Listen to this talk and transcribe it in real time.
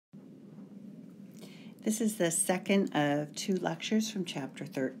This is the second of two lectures from Chapter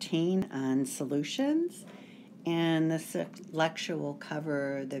 13 on solutions, and this lecture will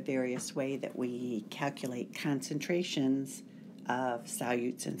cover the various ways that we calculate concentrations of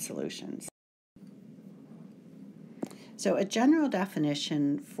solutes and solutions. So a general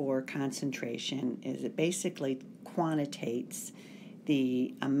definition for concentration is it basically quantitates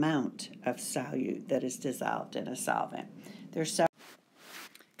the amount of solute that is dissolved in a solvent.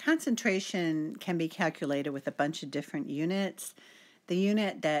 Concentration can be calculated with a bunch of different units. The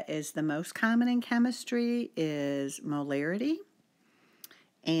unit that is the most common in chemistry is molarity,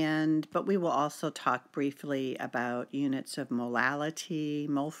 but we will also talk briefly about units of molality,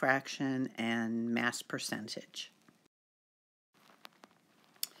 mole fraction, and mass percentage.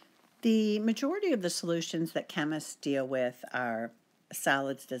 The majority of the solutions that chemists deal with are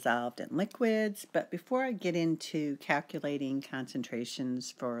solids dissolved in liquids, but before I get into calculating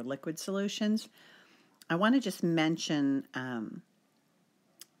concentrations for liquid solutions, I want to just mention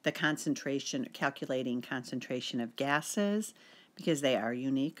the calculating concentration of gases, because they are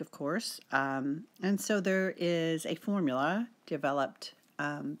unique, of course. And so there is a formula developed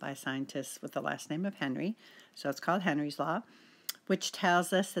by scientists with the last name of Henry, so it's called Henry's law, which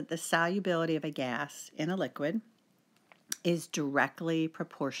tells us that the solubility of a gas in a liquid is directly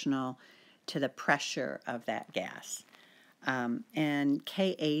proportional to the pressure of that gas. And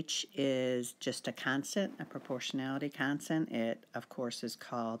KH is just a constant, a proportionality constant. It, of course, is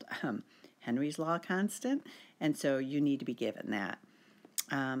called Henry's law constant, and so you need to be given that.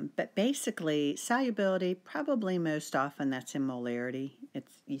 But basically, solubility, probably most often that's in molarity.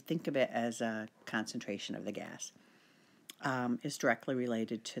 You think of it as a concentration of the gas, is directly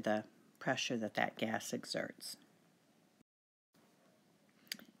related to the pressure that gas exerts.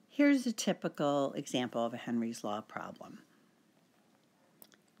 Here's a typical example of a Henry's law problem.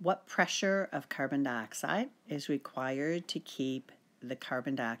 What pressure of carbon dioxide is required to keep the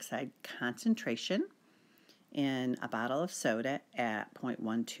carbon dioxide concentration in a bottle of soda at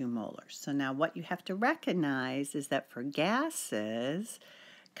 0.12 molars? So now what you have to recognize is that for gases,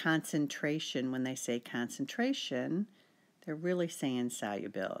 concentration, when they say concentration, they're really saying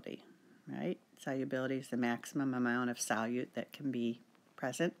solubility, right? Solubility is the maximum amount of solute that can be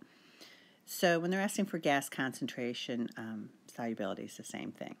present. So when they're asking for gas concentration, solubility is the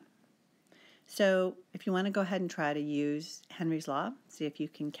same thing. So if you want to go ahead and try to use Henry's law, see if you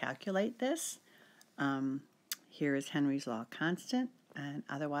can calculate this. Here is Henry's law constant, and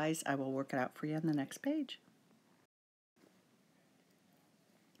otherwise I will work it out for you on the next page.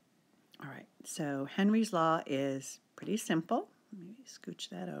 All right, so Henry's law is pretty simple. Let me scooch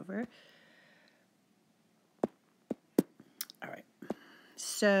that over. All right,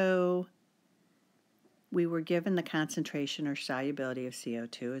 so we were given the concentration or solubility of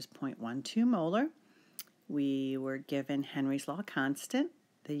CO2 is 0.12 molar. We were given Henry's law constant.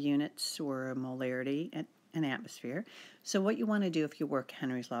 The units were molarity and atmosphere. So what you want to do if you work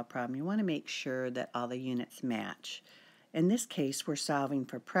Henry's law problem, you want to make sure that all the units match. In this case, we're solving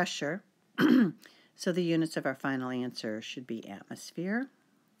for pressure. So the units of our final answer should be atmosphere.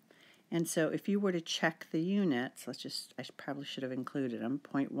 And so if you were to check the units, I probably should have included them,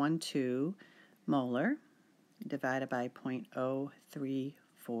 0.12 molar divided by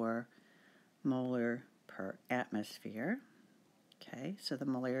 0.034 molar per atmosphere. Okay, so the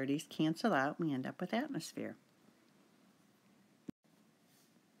molarities cancel out and we end up with atmosphere.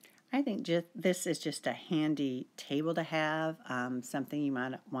 I think this is just a handy table to have, something you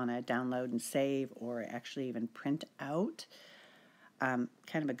might want to download and save or actually even print out. Kind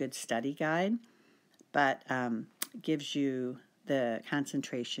of a good study guide, but gives you the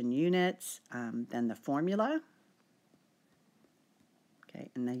concentration units, then the formula, okay,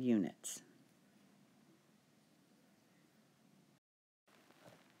 and the units.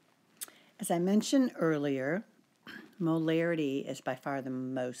 As I mentioned earlier, molarity is by far the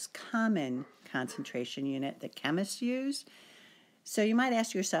most common concentration unit that chemists use. So you might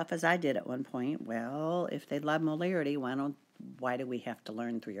ask yourself, as I did at one point, well, if they love molarity, why do we have to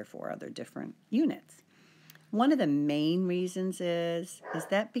learn 3 or 4 other different units? One of the main reasons is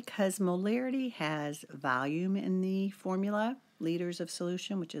that because molarity has volume in the formula, liters of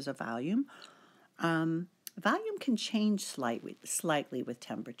solution, which is a volume, volume can change slightly with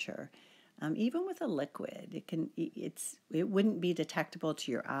temperature. Even with a liquid, it wouldn't be detectable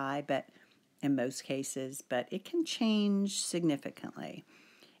to your eye, but in most cases, but it can change significantly.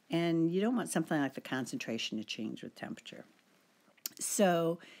 And you don't want something like the concentration to change with temperature.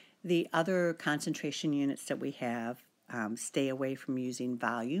 So the other concentration units that we have stay away from using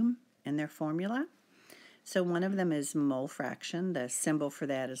volume in their formula. So one of them is mole fraction. The symbol for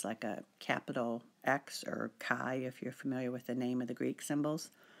that is like a capital X or chi, if you're familiar with the name of the Greek symbols.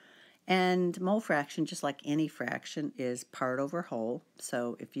 And mole fraction, just like any fraction, is part over whole.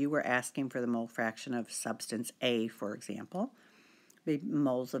 So if you were asking for the mole fraction of substance A, for example, be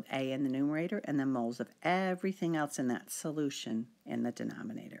moles of A in the numerator and then moles of everything else in that solution in the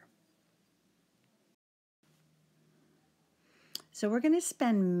denominator. So we're going to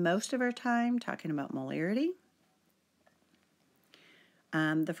spend most of our time talking about molarity.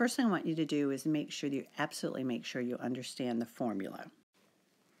 The first thing I want you to do is absolutely make sure you understand the formula.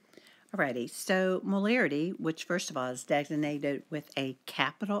 Alrighty, so molarity, which first of all is designated with a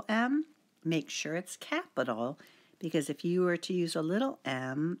capital M, make sure it's capital, because if you were to use a little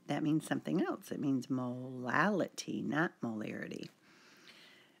m, that means something else. It means molality, not molarity.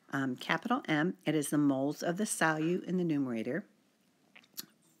 Capital M, it is the moles of the solute in the numerator.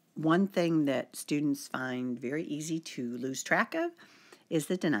 One thing that students find very easy to lose track of is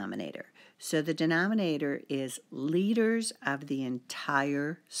the denominator. So the denominator is liters of the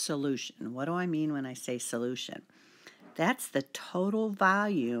entire solution. What do I mean when I say solution? That's the total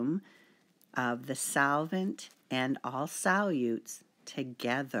volume of the solvent and all solutes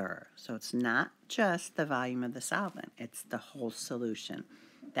together. So it's not just the volume of the solvent, it's the whole solution.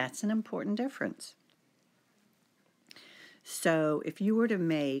 That's an important difference. So if you were to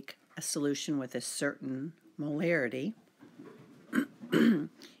make a solution with a certain molarity,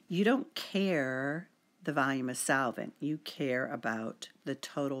 you don't care the volume of solvent. You care about the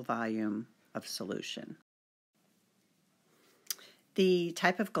total volume of solution. The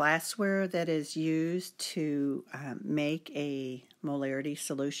type of glassware that is used to make a molarity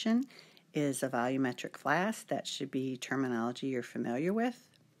solution is a volumetric flask. That should be terminology you're familiar with.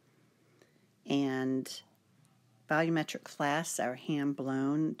 And volumetric flasks are hand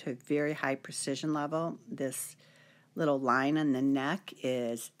blown to a very high precision level. This little line on the neck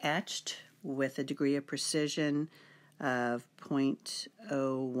is etched with a degree of precision of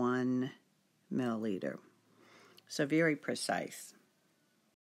 0.01 milliliter. So very precise.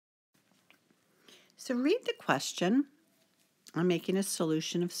 So read the question. I'm making a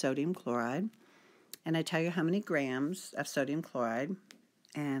solution of sodium chloride, and I tell you how many grams of sodium chloride,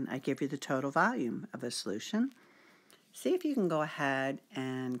 and I give you the total volume of the solution. See if you can go ahead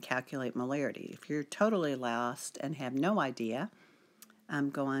and calculate molarity. If you're totally lost and have no idea,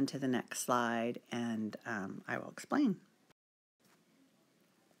 go on to the next slide and I will explain.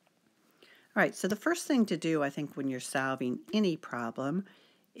 All right, so the first thing to do, I think, when you're solving any problem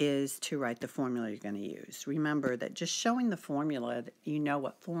is to write the formula you're going to use. Remember that just showing the formula, that you know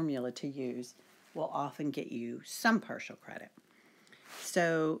what formula to use, will often get you some partial credit.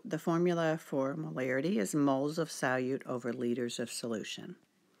 So the formula for molarity is moles of solute over liters of solution.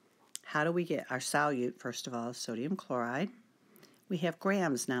 How do we get our solute? First of all, sodium chloride. We have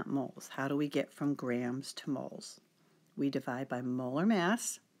grams, not moles. How do we get from grams to moles? We divide by molar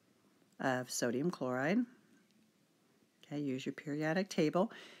mass of sodium chloride. Okay, use your periodic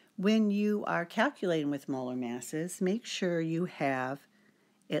table. When you are calculating with molar masses, make sure you have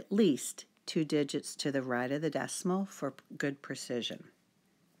at least 2 digits to the right of the decimal for good precision.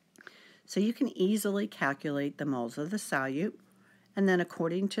 So you can easily calculate the moles of the solute, and then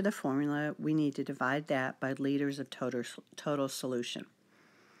according to the formula, we need to divide that by liters of total solution.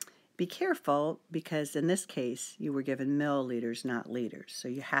 Be careful, because in this case, you were given milliliters, not liters. So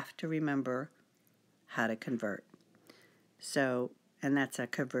you have to remember how to convert. So, and that's a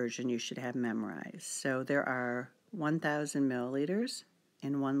conversion you should have memorized. So there are 1,000 milliliters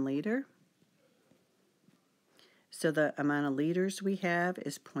in 1 liter. So the amount of liters we have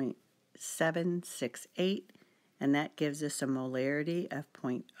is 0.768, and that gives us a molarity of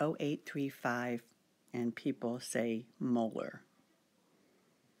 0.0835, and people say molar.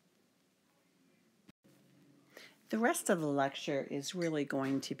 The rest of the lecture is really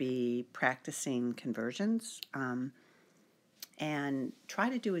going to be practicing conversions, and try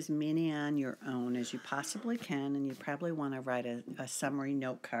to do as many on your own as you possibly can, and you probably want to write a summary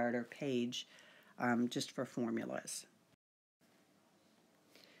note card or page just for formulas.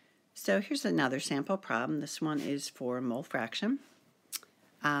 So here's another sample problem. This one is for mole fraction.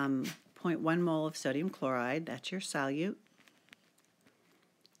 0.1 mole of sodium chloride, that's your solute,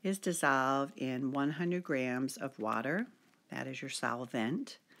 is dissolved in 100 grams of water. That is your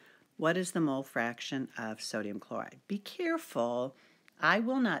solvent. What is the mole fraction of sodium chloride? Be careful. I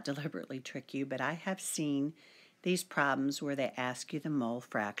will not deliberately trick you, but I have seen these problems where they ask you the mole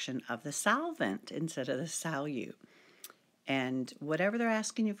fraction of the solvent instead of the solute. And whatever they're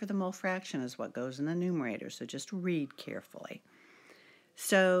asking you for the mole fraction is what goes in the numerator, so just read carefully.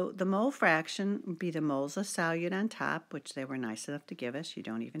 So the mole fraction would be the moles of solute on top, which they were nice enough to give us. You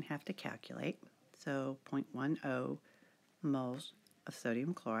don't even have to calculate. So 0.10 moles of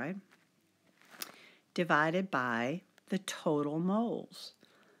sodium chloride divided by the total moles.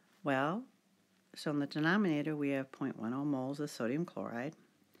 Well, so in the denominator we have 0.10 moles of sodium chloride,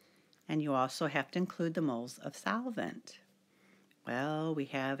 and you also have to include the moles of solvent. Well, we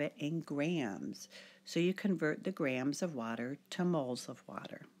have it in grams, so you convert the grams of water to moles of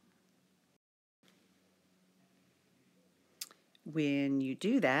water. When you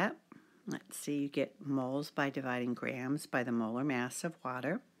do that, let's see, you get moles by dividing grams by the molar mass of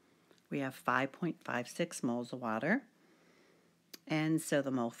water. We have 5.56 moles of water. And so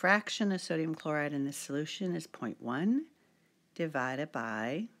the mole fraction of sodium chloride in this solution is 0.1 divided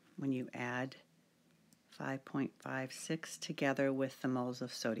by, when you add 5.56 together with the moles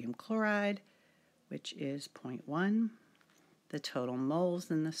of sodium chloride, which is 0.1, the total moles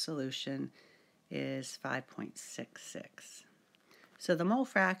in the solution is 5.66. So the mole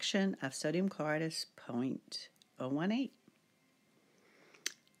fraction of sodium chloride is 0.018.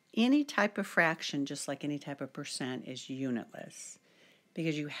 Any type of fraction, just like any type of percent, is unitless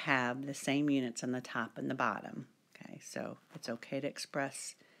because you have the same units on the top and the bottom. Okay, so it's okay to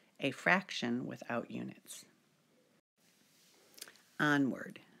express a fraction without units.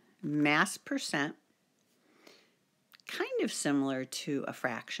 Onward. Mass percent, kind of similar to a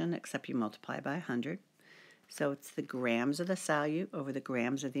fraction, except you multiply by 100. So it's the grams of the solute over the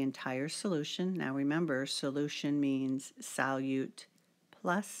grams of the entire solution. Now remember, solution means solute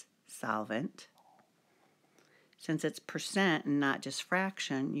plus solvent. Since it's percent and not just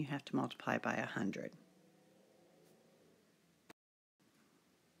fraction, you have to multiply by 100.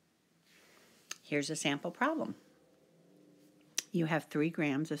 Here's a sample problem. You have 3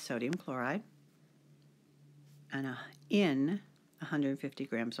 grams of sodium chloride and in 150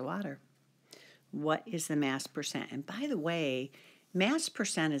 grams of water. What is the mass percent? And by the way, mass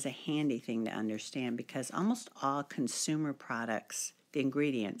percent is a handy thing to understand because almost all consumer products, the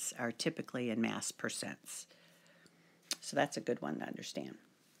ingredients are typically in mass percents. So that's a good one to understand.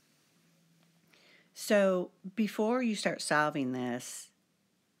 So before you start solving this,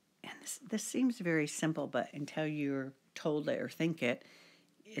 and this seems very simple, but until you're told it or think it,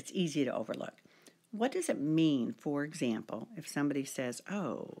 it's easy to overlook. What does it mean, for example, if somebody says,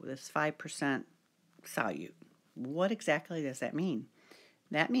 oh, this 5% solute? What exactly does that mean?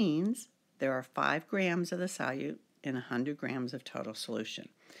 That means there are 5 grams of the solute in 100 grams of total solution.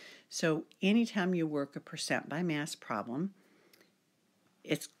 So anytime you work a percent by mass problem,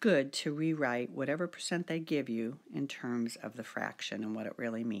 it's good to rewrite whatever percent they give you in terms of the fraction and what it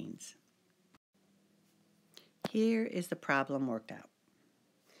really means. Here is the problem worked out.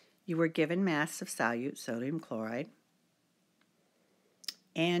 You were given mass of solute, sodium chloride,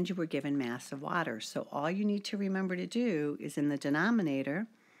 and you were given mass of water. So all you need to remember to do is in the denominator,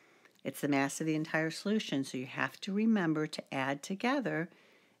 it's the mass of the entire solution, so you have to remember to add together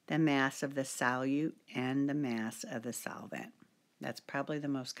the mass of the solute and the mass of the solvent. That's probably the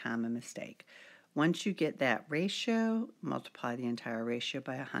most common mistake. Once you get that ratio, multiply the entire ratio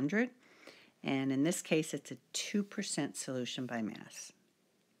by 100, and in this case it's a 2% solution by mass.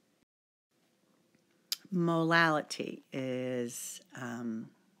 Molality is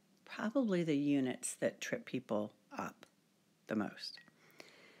probably the units that trip people up the most.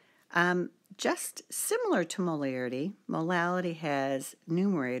 Just similar to molarity, molality has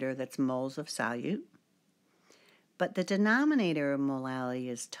numerator that's moles of solute, but the denominator of molality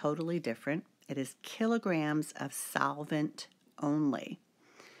is totally different. It is kilograms of solvent only.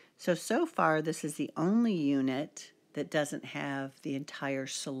 So far this is the only unit that doesn't have the entire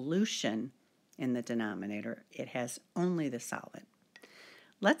solution in the denominator. It has only the solvent.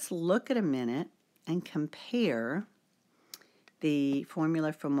 Let's look at a minute and compare the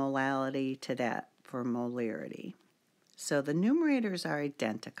formula for molality to that for molarity. So the numerators are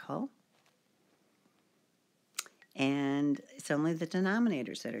identical, and it's only the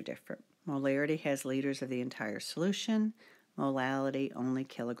denominators that are different. Molarity has liters of the entire solution, molality only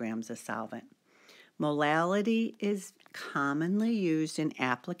kilograms of solvent. Molality is commonly used in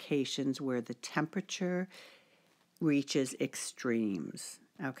applications where the temperature reaches extremes,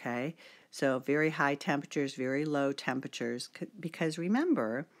 okay? So very high temperatures, very low temperatures, because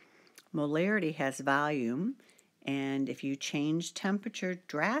remember, molarity has volume, and if you change temperature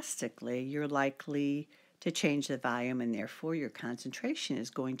drastically, you're likely to change the volume, and therefore your concentration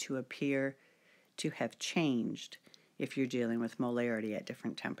is going to appear to have changed if you're dealing with molarity at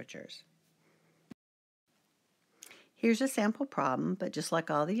different temperatures. Here's a sample problem, but just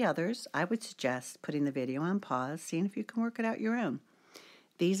like all the others, I would suggest putting the video on pause, seeing if you can work it out your own.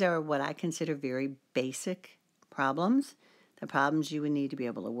 These are what I consider very basic problems, the problems you would need to be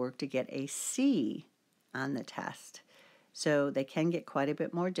able to work to get a C on the test. So they can get quite a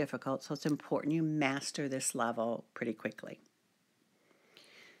bit more difficult, so it's important you master this level pretty quickly.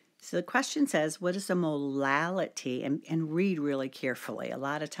 So the question says, what is the molality? And read really carefully. A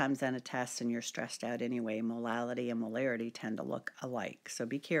lot of times on a test, and you're stressed out anyway, molality and molarity tend to look alike, so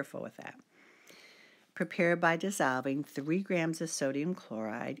be careful with that. Prepare by dissolving 3 grams of sodium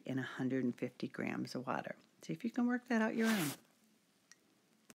chloride in 150 grams of water. See if you can work that out your own.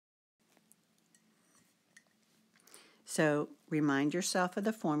 So remind yourself of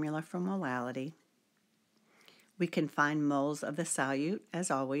the formula for molality. We can find moles of the solute,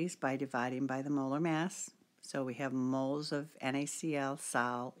 as always, by dividing by the molar mass. So we have moles of NaCl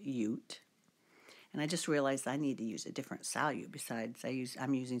solute. And I just realized I need to use a different solute besides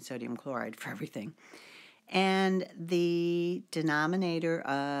I'm using sodium chloride for everything. And the denominator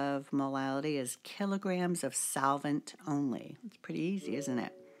of molality is kilograms of solvent only. It's pretty easy, isn't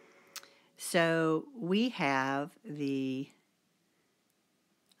it? So we have the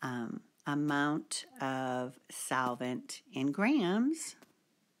amount of solvent in grams,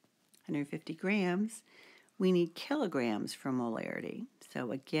 150 grams. We need kilograms for molarity.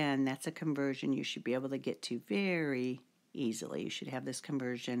 So again, that's a conversion you should be able to get to very easily. You should have this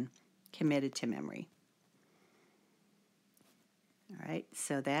conversion committed to memory. All right,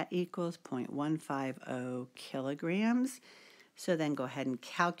 so that equals 0.150 kilograms. So then go ahead and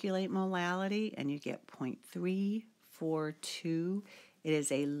calculate molality, and you get 0.342. It is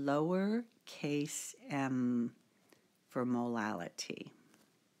a lower case m for molality.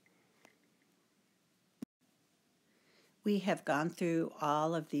 We have gone through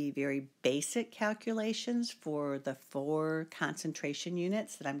all of the very basic calculations for the 4 concentration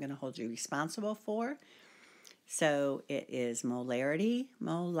units that I'm going to hold you responsible for. So it is molarity,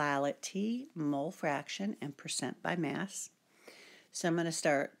 molality, mole fraction, and percent by mass. So I'm going to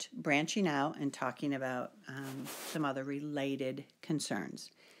start branching out and talking about some other related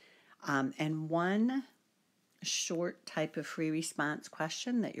concerns. And one short type of free response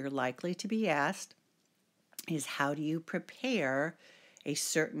question that you're likely to be asked is, how do you prepare a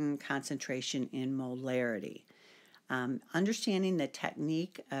certain concentration in molarity? Understanding the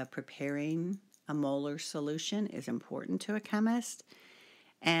technique of preparing a molar solution is important to a chemist.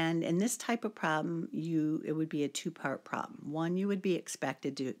 And in this type of problem, it would be a 2-part problem. 1, you would be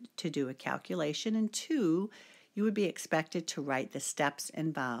expected to do a calculation, and 2, you would be expected to write the steps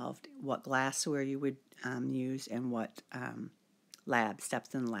involved, what glassware you would use, and what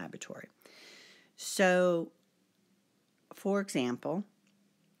steps in the laboratory. So, for example,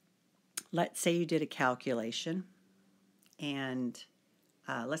 let's say you did a calculation, and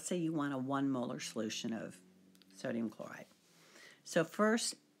let's say you want a 1 molar solution of sodium chloride. So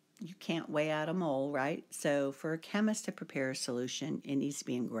first, you can't weigh out a mole, right? So for a chemist to prepare a solution, it needs to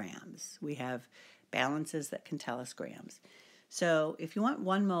be in grams. We have balances that can tell us grams. So if you want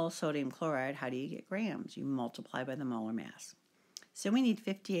 1 mole sodium chloride, how do you get grams? You multiply by the molar mass. So we need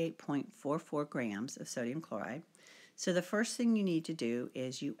 58.44 grams of sodium chloride. So the first thing you need to do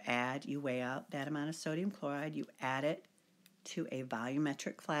is you weigh out that amount of sodium chloride, you add it to a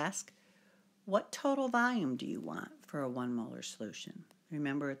volumetric flask. What total volume do you want for a 1 molar solution?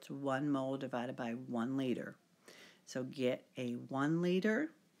 Remember, it's 1 mole divided by 1 liter. So get a 1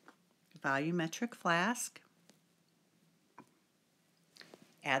 liter volumetric flask,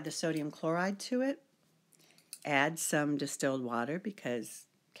 add the sodium chloride to it, add some distilled water because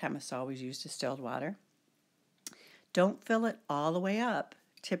chemists always use distilled water. Don't fill it all the way up.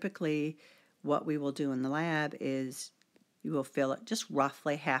 Typically, what we will do in the lab is you will fill it just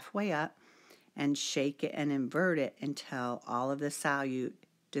roughly halfway up and shake it and invert it until all of the solute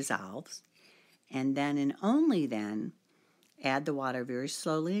dissolves. And then and only then add the water very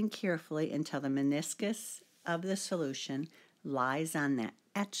slowly and carefully until the meniscus of the solution lies on that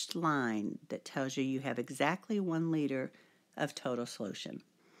etched line that tells you have exactly 1 liter of total solution.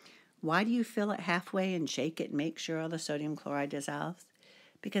 Why do you fill it halfway and shake it and make sure all the sodium chloride dissolves?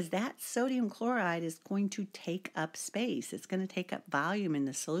 Because that sodium chloride is going to take up space. It's going to take up volume in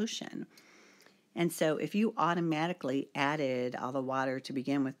the solution. And so if you automatically added all the water to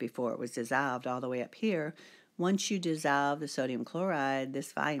begin with before it was dissolved all the way up here, once you dissolve the sodium chloride,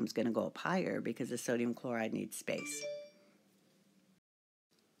 this volume is going to go up higher because the sodium chloride needs space.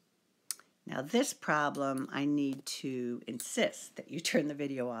 Now this problem, I need to insist that you turn the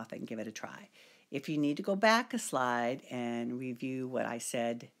video off and give it a try. If you need to go back a slide and review what I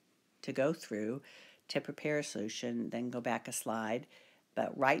said to go through to prepare a solution, then go back a slide.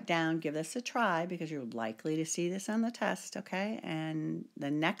 But write down, give this a try because you're likely to see this on the test, okay? And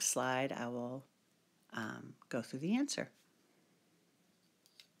the next slide, I will go through the answer.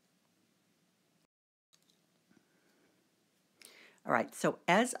 All right, so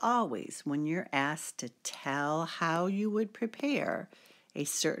as always, when you're asked to tell how you would prepare a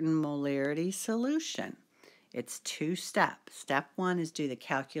certain molarity solution, it's 2 steps. Step 1 is do the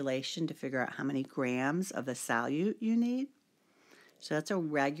calculation to figure out how many grams of the solute you need. So that's a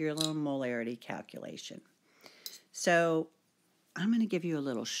regular molarity calculation. So I'm going to give you a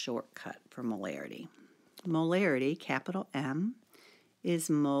little shortcut for molarity. Molarity, capital M, is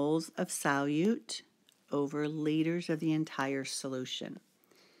moles of solute over liters of the entire solution.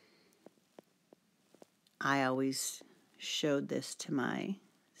 I always showed this to my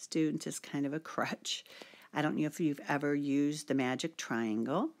students as kind of a crutch. I don't know if you've ever used the magic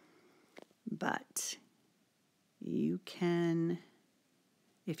triangle, but you can,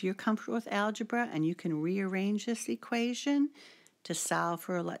 if you're comfortable with algebra and you can rearrange this equation to solve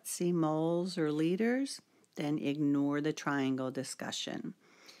for, let's see, moles or liters, then ignore the triangle discussion.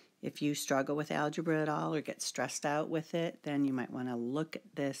 If you struggle with algebra at all or get stressed out with it, then you might want to look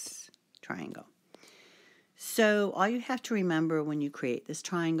at this triangle. So all you have to remember when you create this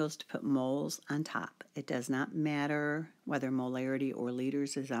triangle is to put moles on top. It does not matter whether molarity or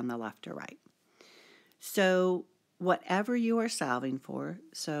liters is on the left or right. So whatever you are solving for,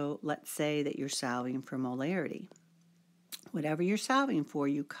 so let's say that you're solving for molarity. Whatever you're solving for,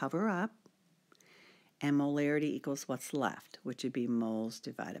 you cover up, and molarity equals what's left, which would be moles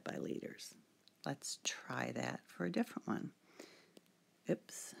divided by liters. Let's try that for a different one.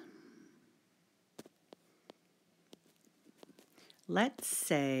 Oops. Let's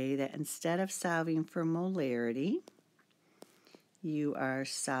say that instead of solving for molarity, you are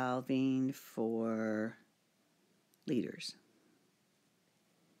solving for liters.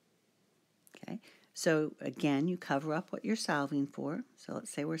 Okay, so again, you cover up what you're solving for. So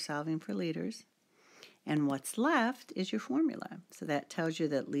let's say we're solving for liters. And what's left is your formula. So that tells you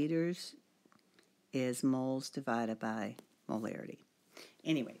that liters is moles divided by molarity.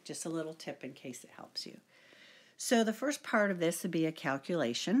 Anyway, just a little tip in case it helps you. So the first part of this would be a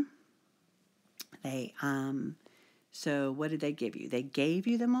calculation. So what did they give you? They gave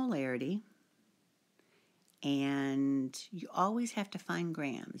you the molarity, and you always have to find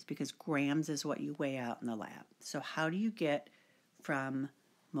grams because grams is what you weigh out in the lab. So how do you get from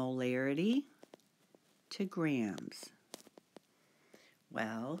molarity to grams?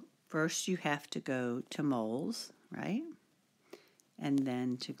 Well, first you have to go to moles, right? And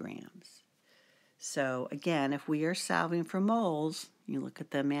then to grams. So again, if we are solving for moles, you look at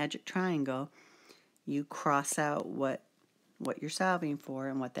the magic triangle, you cross out what you're solving for,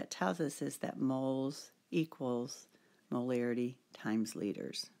 and what that tells us is that moles equals molarity times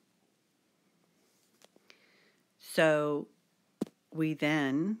liters. So we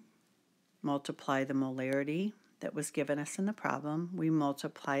then multiply the molarity that was given us in the problem. We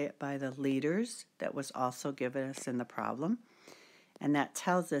multiply it by the liters that was also given us in the problem. And that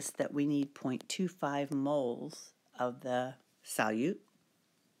tells us that we need 0.25 moles of the solute.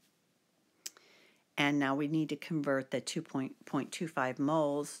 And now we need to convert the 0.25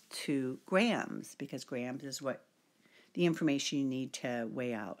 moles to grams, because grams is what the information you need to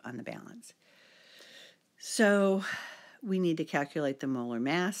weigh out on the balance. So we need to calculate the molar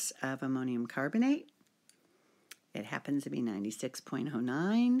mass of ammonium carbonate. It happens to be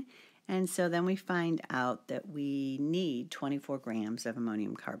 96.09. And so then we find out that we need 24 grams of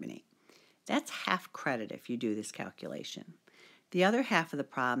ammonium carbonate. That's half credit if you do this calculation. The other half of the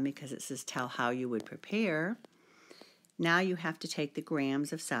problem, because it says tell how you would prepare, now you have to take the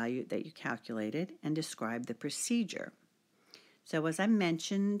grams of solute that you calculated and describe the procedure. So as I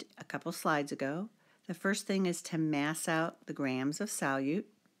mentioned a couple slides ago, the first thing is to mass out the grams of solute,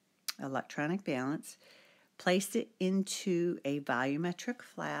 electronic balance, place it into a volumetric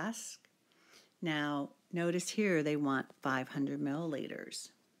flask. Now, notice here they want 500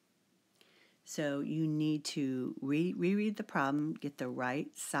 milliliters. So you need to reread the problem, get the right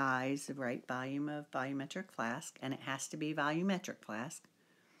size, the right volume of volumetric flask, and it has to be volumetric flask.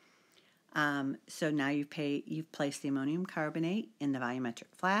 So now you've placed the ammonium carbonate in the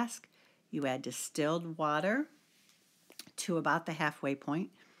volumetric flask. You add distilled water to about the halfway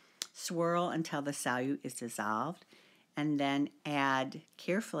point. Swirl until the solute is dissolved, and then add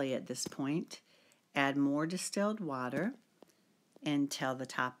carefully at this point, add more distilled water until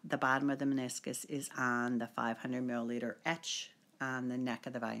the bottom of the meniscus is on the 500 milliliter etch on the neck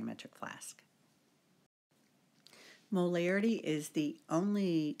of the volumetric flask. Molarity is the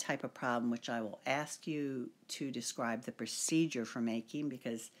only type of problem which I will ask you to describe the procedure for making,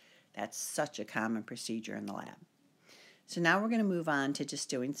 because that's such a common procedure in the lab. So now we're going to move on to just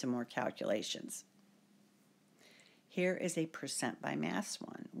doing some more calculations. Here is a percent by mass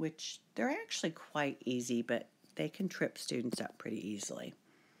one, which they're actually quite easy, but they can trip students up pretty easily.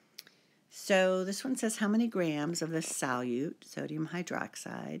 So this one says, how many grams of the solute, sodium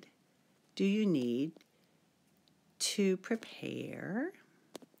hydroxide, do you need to prepare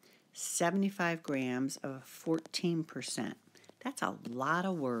 75 grams of 14%? That's a lot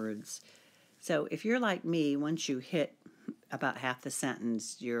of words. So if you're like me, once you hit about half the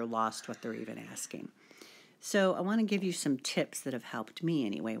sentence, you're lost what they're even asking. So I want to give you some tips that have helped me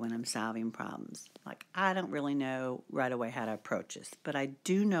anyway when I'm solving problems. Like, I don't really know right away how to approach this, but I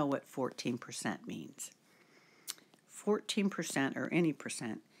do know what 14% means. 14% or any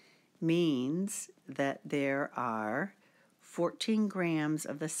percent means that there are 14 grams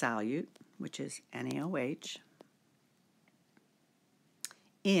of the solute, which is NaOH,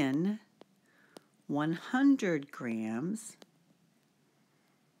 in 100 grams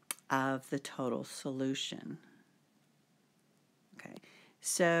of the total solution. Okay,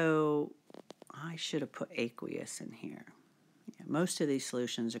 so I should have put aqueous in here. Yeah, most of these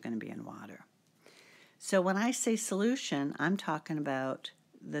solutions are going to be in water. So when I say solution, I'm talking about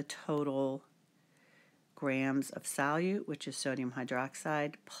the total grams of solute, which is sodium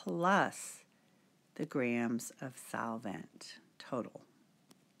hydroxide, plus the grams of solvent total.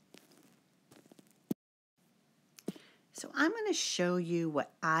 So I'm going to show you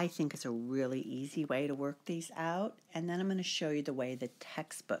what I think is a really easy way to work these out, and then I'm going to show you the way the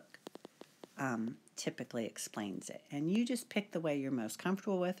textbook typically explains it. And you just pick the way you're most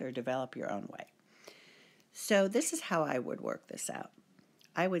comfortable with or develop your own way. So this is how I would work this out.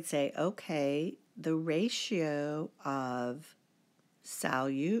 I would say, okay, the ratio of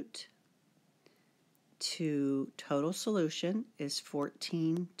solute to total solution is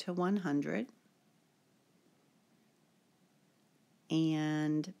 14 to 100.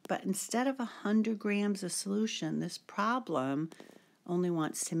 But instead of 100 grams of solution, this problem only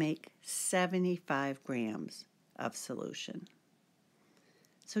wants to make 75 grams of solution.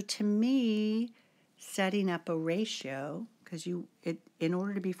 So to me, setting up a ratio, because in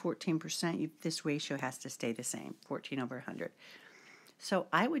order to be 14%, this ratio has to stay the same, 14 over 100. So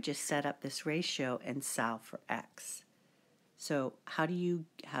I would just set up this ratio and solve for x. So how do you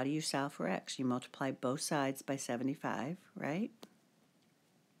solve for x? You multiply both sides by 75, right?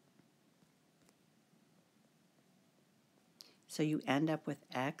 So you end up with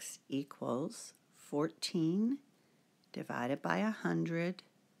x equals 14 divided by 100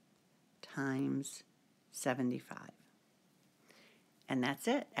 times 75. And that's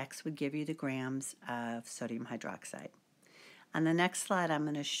it. X would give you the grams of sodium hydroxide. On the next slide, I'm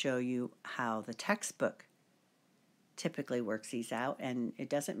going to show you how the textbook typically works these out. And it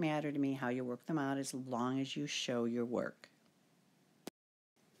doesn't matter to me how you work them out as long as you show your work.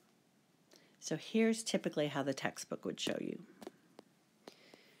 So here's typically how the textbook would show you.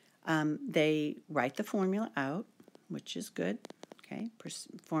 They write the formula out, which is good. Okay,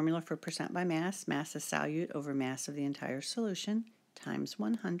 formula for percent by mass, mass of solute over mass of the entire solution, times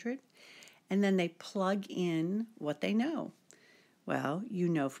 100. And then they plug in what they know. Well, you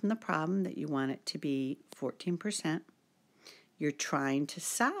know from the problem that you want it to be 14%. You're trying to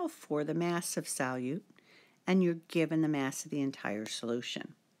solve for the mass of solute, and you're given the mass of the entire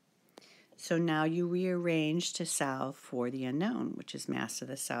solution. So now you rearrange to solve for the unknown, which is mass of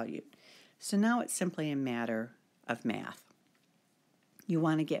the solute. So now it's simply a matter of math. You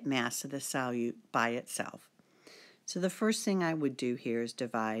want to get mass of the solute by itself. So the first thing I would do here is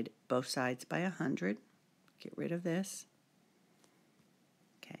divide both sides by 100. Get rid of this.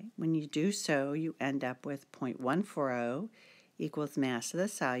 Okay, when you do so, you end up with 0.140 equals mass of the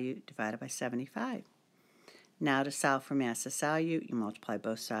solute divided by 75. Now to solve for mass of solute, you multiply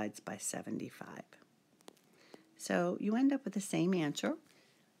both sides by 75. So you end up with the same answer.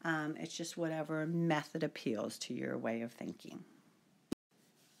 It's just whatever method appeals to your way of thinking.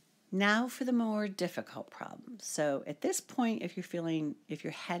 Now for the more difficult problems. So at this point, if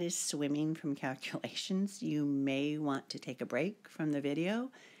your head is swimming from calculations, you may want to take a break from the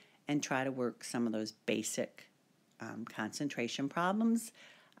video and try to work some of those basic concentration problems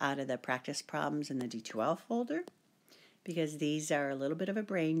out of the practice problems in the D2L folder, because these are a little bit of a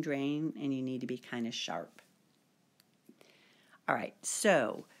brain drain and you need to be kind of sharp. All right,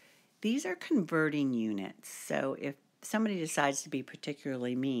 so these are converting units. So if somebody decides to be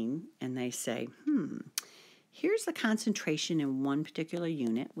particularly mean and they say, Here's the concentration in one particular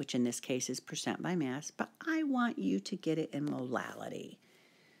unit, which in this case is percent by mass, but I want you to get it in molality.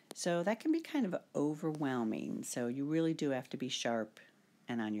 So that can be kind of overwhelming, so you really do have to be sharp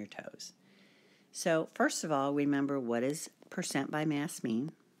and on your toes. So first of all, remember, what does percent by mass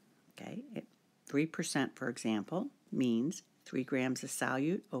mean? Okay, 3%, for example, means 3 grams of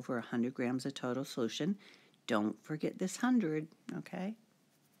solute over 100 grams of total solution. Don't forget this 100, okay?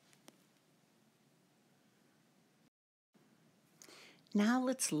 Now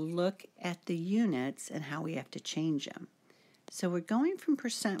let's look at the units and how we have to change them. So we're going from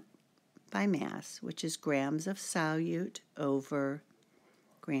percent by mass, which is grams of solute over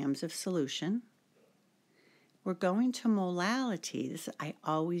grams of solution. We're going to molality. I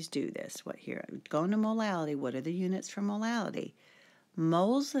always do this. Going to molality, what are the units for molality?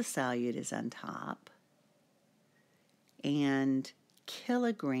 Moles of solute is on top, and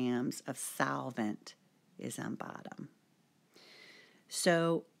kilograms of solvent is on bottom.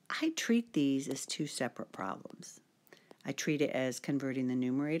 So I treat these as two separate problems. I treat it as converting the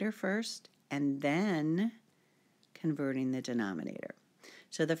numerator first and then converting the denominator.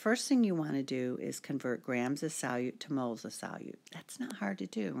 So the first thing you want to do is convert grams of solute to moles of solute. That's not hard to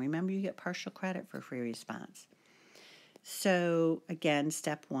do. Remember, you get partial credit for free response. So again,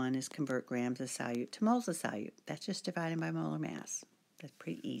 step 1 is convert grams of solute to moles of solute. That's just dividing by molar mass. That's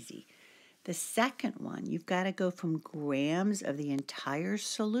pretty easy. The second one, you've got to go from grams of the entire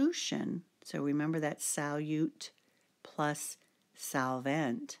solution. So remember, that's solute plus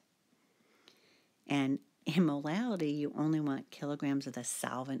solvent. And in molality, you only want kilograms of the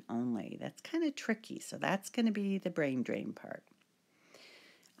solvent only. That's kind of tricky, so that's going to be the brain drain part.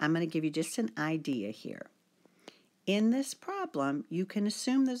 I'm going to give you just an idea here. In this problem, you can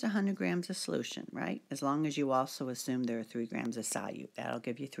assume there's 100 grams of solution, right? As long as you also assume there are 3 grams of solute. That'll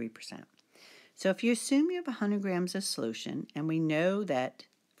give you 3%. So if you assume you have 100 grams of solution, and we know that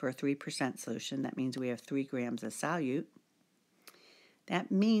for a 3% solution, that means we have 3 grams of solute,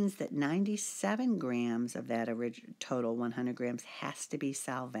 that means that 97 grams of that total 100 grams has to be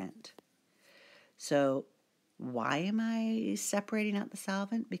solvent. So why am I separating out the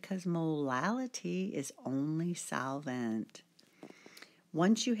solvent? Because molality is only solvent.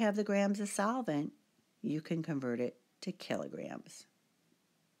 Once you have the grams of solvent, you can convert it to kilograms.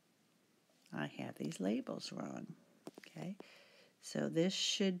 I have these labels wrong. Okay, so this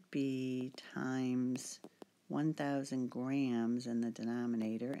should be times 1,000 grams in the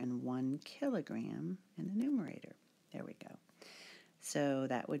denominator and 1 kilogram in the numerator. There we go. So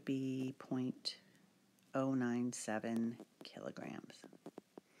that would be 0.097 kilograms.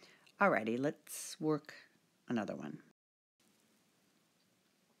 Alrighty, let's work another one.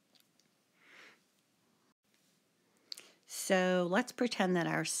 So let's pretend that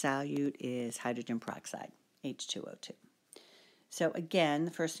our solute is hydrogen peroxide, H2O2. So again,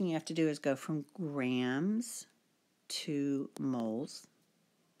 the first thing you have to do is go from grams to moles.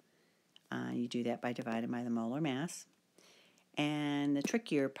 You do that by dividing by the molar mass. And the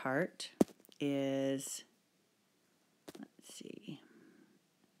trickier part is, let's see,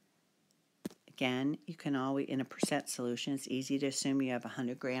 again, you can always, in a percent solution, it's easy to assume you have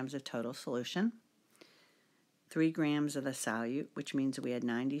 100 grams of total solution. 3 grams of the solute, which means we had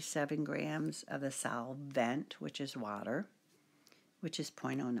 97 grams of the solvent, which is water, which is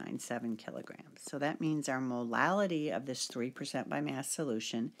 0.097 kilograms. So that means our molality of this 3% by mass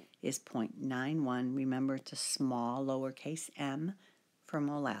solution is 0.91. Remember, it's a small lowercase m for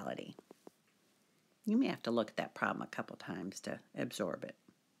molality. You may have to look at that problem a couple times to absorb it.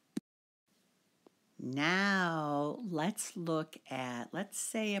 Now let's look at, let's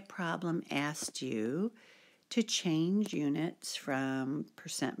say a problem asked you to change units from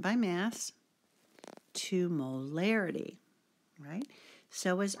percent by mass to molarity, right?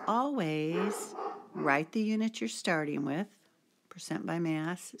 So as always, write the unit you're starting with. Percent by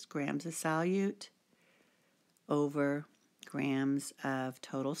mass is grams of solute over grams of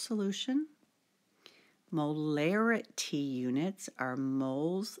total solution. Molarity units are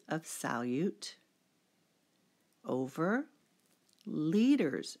moles of solute over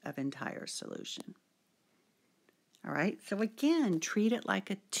liters of entire solution. All right, so again, treat it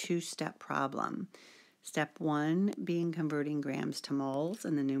like a two-step problem. Step 1 being converting grams to moles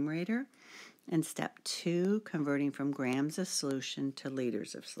in the numerator, and step 2 converting from grams of solution to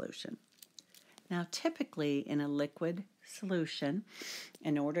liters of solution. Now, typically in a liquid solution,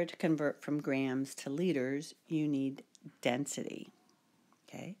 in order to convert from grams to liters, you need density.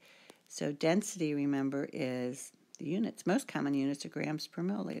 Okay, so density, remember, is the units. Most common units are grams per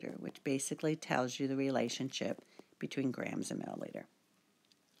milliliter, which basically tells you the relationship between grams and milliliter.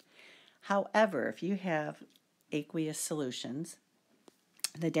 However, if you have aqueous solutions,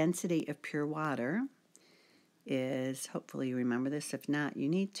 the density of pure water is, hopefully you remember this, if not, you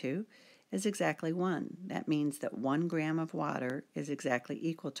need to, is exactly 1. That means that 1 gram of water is exactly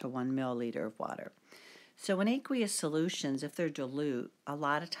equal to 1 milliliter of water. So in aqueous solutions, if they're dilute, a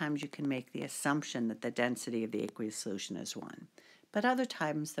lot of times you can make the assumption that the density of the aqueous solution is 1. But other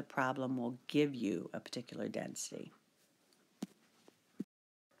times the problem will give you a particular density.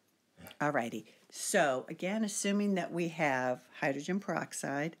 Alrighty, so again, assuming that we have hydrogen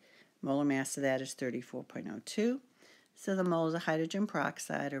peroxide, molar mass of that is 34.02. So the moles of hydrogen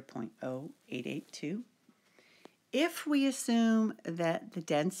peroxide are 0.0882. If we assume that the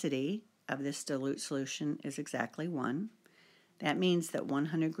density of this dilute solution is exactly 1, that means that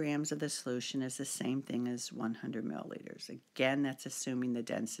 100 grams of the solution is the same thing as 100 milliliters. Again, that's assuming the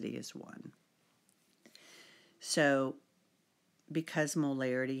density is 1. So because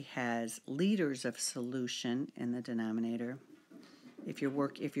molarity has liters of solution in the denominator, if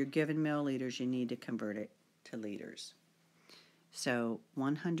you're given milliliters, you need to convert it to liters. So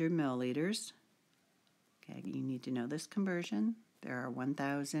 100 milliliters, okay, you need to know this conversion. There are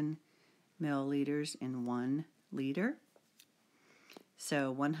 1,000 milliliters in 1 liter.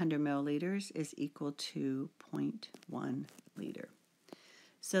 So 100 milliliters is equal to 0.1 liter.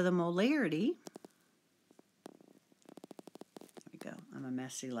 So the molarity, there we go, I'm a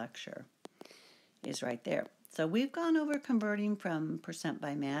messy lecturer, is right there. So we've gone over converting from percent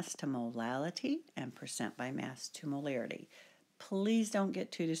by mass to molality and percent by mass to molarity. Please don't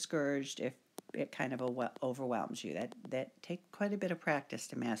get too discouraged if it kind of overwhelms you. That takes quite a bit of practice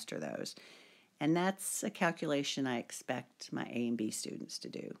to master those. And that's a calculation I expect my A and B students to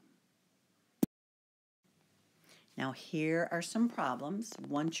do. Now here are some problems.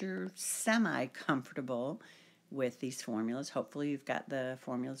 Once you're semi-comfortable with these formulas, hopefully you've got the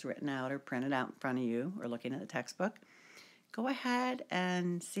formulas written out or printed out in front of you or looking at the textbook, go ahead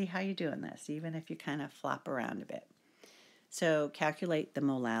and see how you do in this, even if you kind of flop around a bit. So calculate the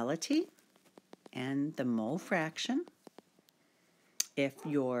molality and the mole fraction. If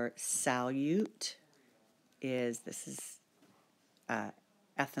your solute is, this is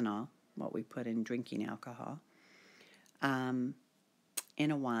ethanol, what we put in drinking alcohol, in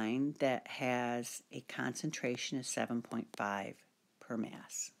a wine that has a concentration of 7.5 per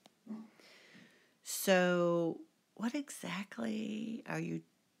mass. So what exactly are you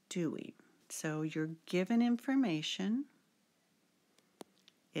doing? So your given information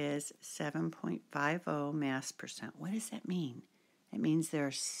is 7.50 mass percent. What does that mean? It means there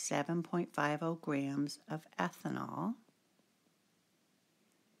are 7.50 grams of ethanol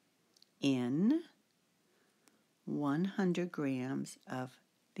in 100 grams of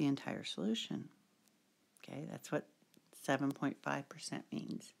the entire solution. Okay, that's what 7.5%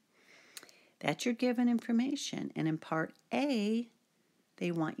 means. That's your given information. And in part A,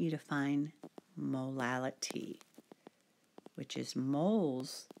 they want you to find molality, which is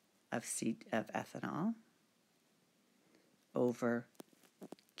moles of ethanol over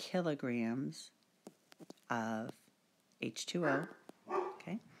kilograms of H2O.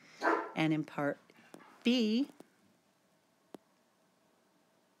 Okay, and in part B,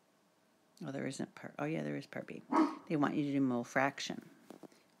 oh, there isn't part, oh yeah, there is part B. They want you to do mole fraction,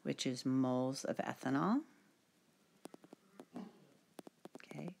 which is moles of ethanol,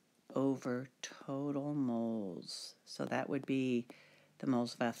 okay, over total moles. So that would be the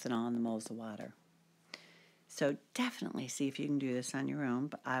moles of ethanol and the moles of water. So definitely see if you can do this on your own,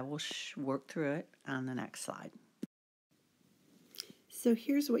 but I will work through it on the next slide. So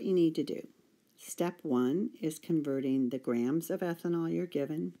here's what you need to do. Step 1 is converting the grams of ethanol you're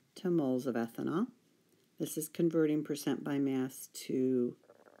given to moles of ethanol. This is converting percent by mass to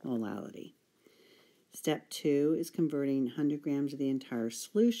molality. Step 2 is converting 100 grams of the entire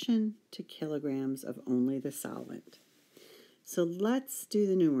solution to kilograms of only the solvent. So let's do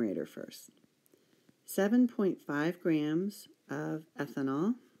the numerator first. 7.5 grams of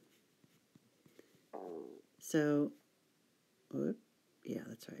ethanol. So, yeah,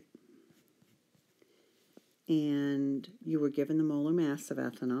 that's right. And you were given the molar mass of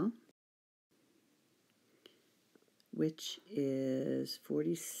ethanol, which is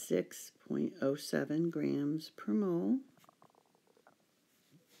 46.07 grams per mole.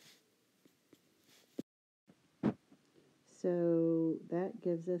 So that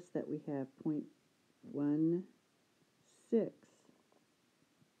gives us that we have 0.16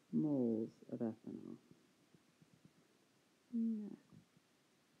 moles of ethanol.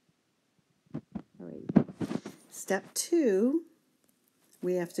 All right. Step 2,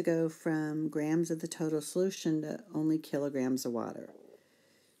 we have to go from grams of the total solution to only kilograms of water.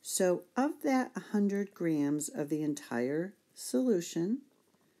 So of that 100 grams of the entire solution,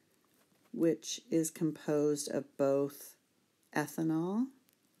 which is composed of both ethanol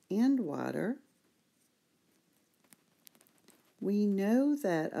and water, we know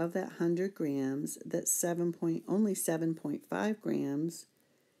that of that 100 grams, that only 7.5 grams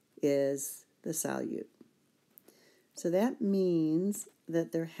is the solute. So that means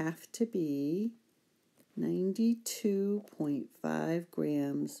that there have to be 92.5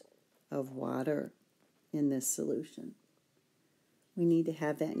 grams of water in this solution. We need to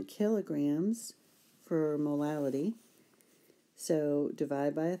have that in kilograms for molality. So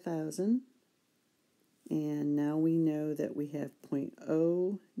divide by 1,000, and now we know that we have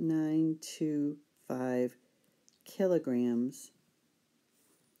 0.0925 kilograms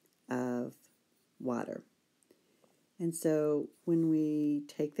of water. And so when we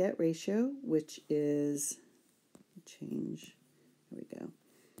take that ratio, which is, here we go,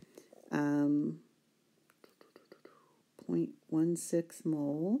 0.16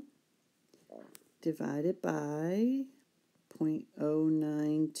 mole divided by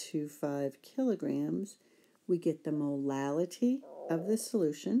 0.0925 kilograms, we get the molality of the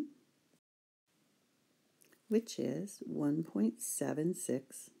solution, which is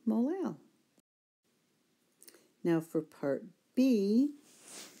 1.76 molal. Now for part B,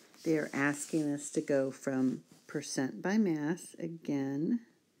 they're asking us to go from percent by mass, again,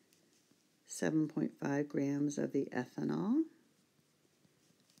 7.5 grams of the ethanol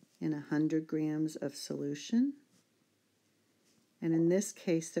and 100 grams of solution. And in this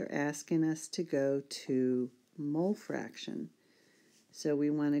case, they're asking us to go to mole fraction. So we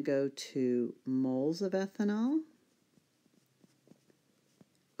want to go to moles of ethanol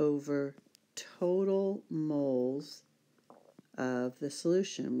over total moles of the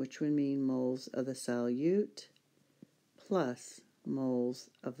solution, which would mean moles of the solute plus moles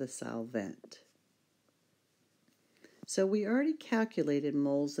of the solvent. So we already calculated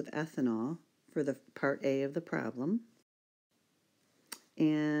moles of ethanol for the part A of the problem.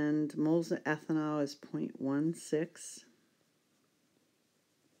 And moles of ethanol is 0.16.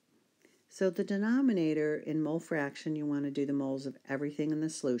 So the denominator in mole fraction, you want to do the moles of everything in the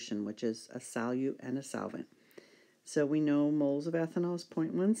solution, which is a solute and a solvent. So we know moles of ethanol is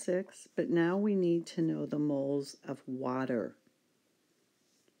 0.16, but now we need to know the moles of water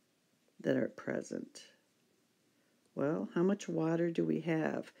that are present. Well, how much water do we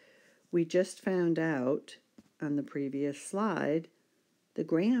have? We just found out on the previous slide the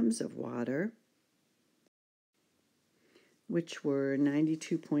grams of water, which were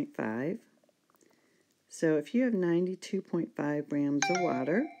 92.5. So if you have 92.5 grams of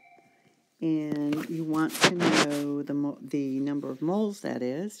water and you want to know the number of moles that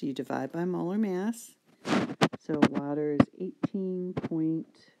is, you divide by molar mass. So water is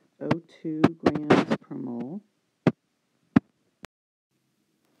 18.02 grams per mole.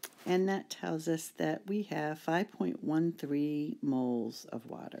 And that tells us that we have 5.13 moles of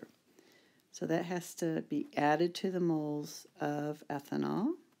water. So that has to be added to the moles of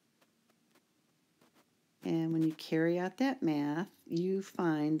ethanol. And when you carry out that math, you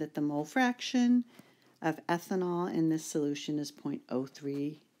find that the mole fraction of ethanol in this solution is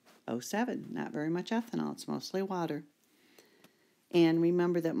 0.0307. Not very much ethanol, it's mostly water. And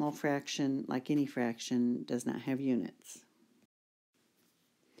remember that mole fraction, like any fraction, does not have units.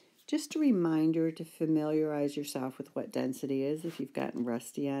 Just a reminder to familiarize yourself with what density is if you've gotten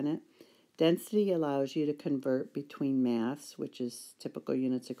rusty on it. Density allows you to convert between mass, which is typical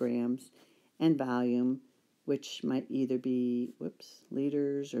units of grams, and volume, which might either be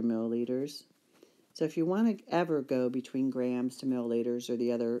liters or milliliters. So if you want to ever go between grams to milliliters or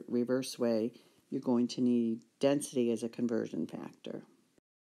the other reverse way, you're going to need density as a conversion factor.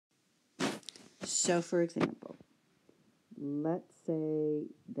 So for example, let's say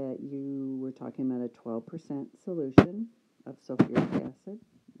that you were talking about a 12% solution of sulfuric acid.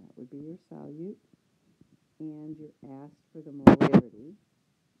 That would be your solute. And you're asked for the molarity.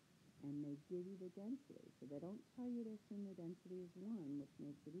 And they give you the density. So they don't tell you to assume the density is 1, which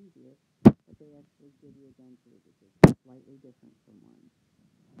makes it easier, but they actually give you a density which is slightly different from 1.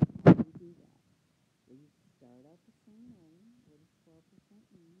 How do you do that? Well, you start out the same way. What does 12%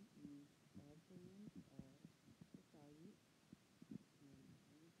 mean? It means 12 grams of the solute and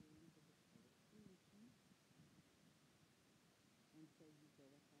 20 grams of the total solution. And so you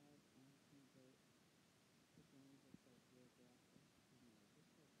go ahead and convert the grams of sulfuric acid to moles of sulfuric acid.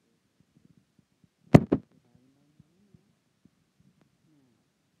 Dividing by molar mass. Now,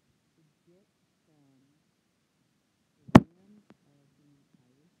 to get from grams of the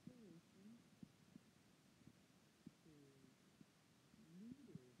entire solution to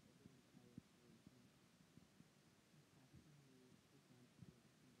liters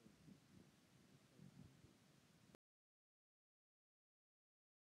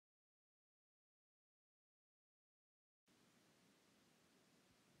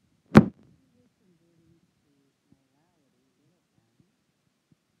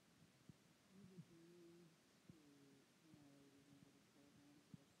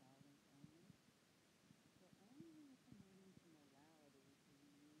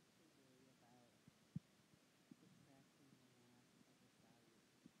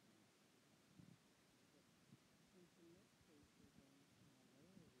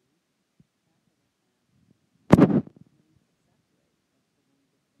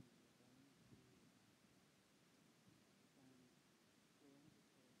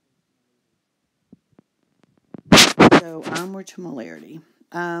So onward to molarity.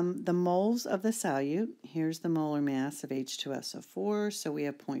 The moles of the solute, here's the molar mass of H2SO4, so we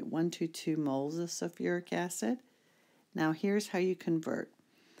have 0.122 moles of sulfuric acid. Now here's how you convert.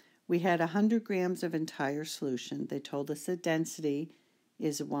 We had 100 grams of entire solution. They told us the density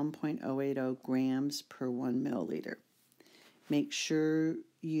is 1.080 grams per 1 milliliter. Make sure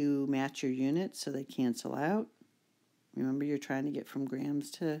you match your units so they cancel out. Remember, you're trying to get from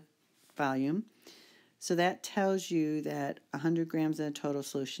grams to volume. So that tells you that 100 grams in a total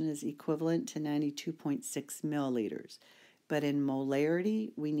solution is equivalent to 92.6 milliliters. But in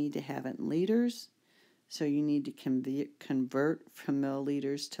molarity, we need to have it in liters. So you need to convert from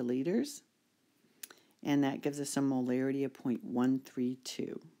milliliters to liters. And that gives us a molarity of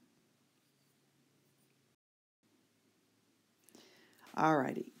 0.132.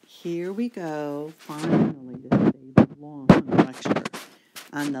 Alrighty, here we go, finally, to save a long lecture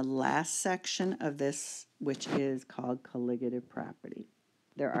on the last section of this, which is called colligative property.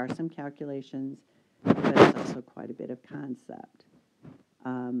 There are some calculations, but it's also quite a bit of concept.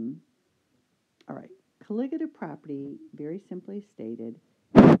 All right, colligative property, very simply stated,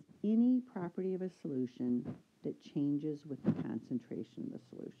 is any property of a solution that changes with the concentration of the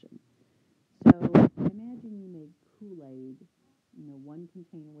solution. So imagine you made Kool-Aid, one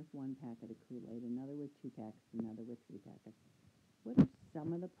container with 1 packet of Kool-Aid, another with 2 packets, another with 3 packets. What are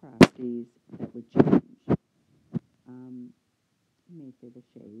some of the properties that would change? You may say the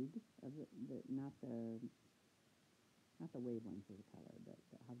shade of not the wavelength of the color, but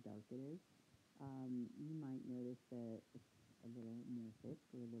how dark it is. You might notice that it's a little more thick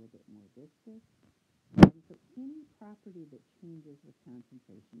or a little bit more viscous. So any property that changes with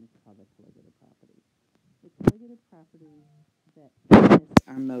concentration is called a colligative property. The colligative properties that chemists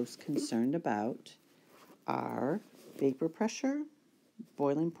are most concerned about are vapor pressure,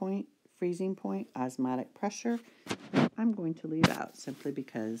 boiling point, freezing point, osmotic pressure. I'm going to leave out simply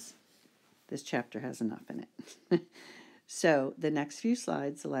because this chapter has enough in it. So the next few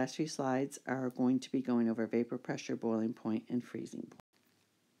slides, the last few slides, are going to be going over vapor pressure, boiling point, and freezing point.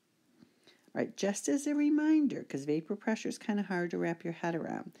 All right, just as a reminder, because vapor pressure is kind of hard to wrap your head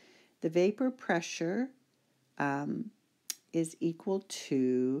around, the vapor pressure is equal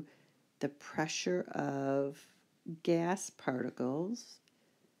to the pressure of gas particles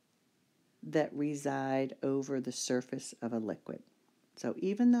that reside over the surface of a liquid. So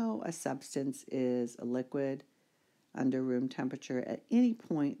even though a substance is a liquid under room temperature, at any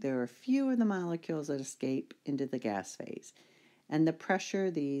point there are few of the molecules that escape into the gas phase. And the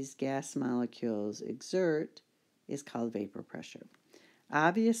pressure these gas molecules exert is called vapor pressure.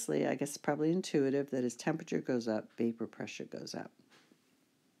 Obviously, I guess it's probably intuitive that as temperature goes up, vapor pressure goes up.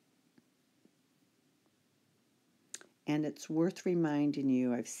 And it's worth reminding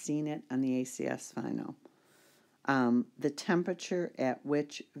you, I've seen it on the ACS final. The temperature at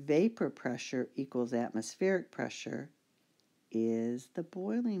which vapor pressure equals atmospheric pressure is the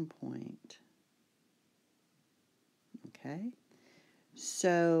boiling point. Okay?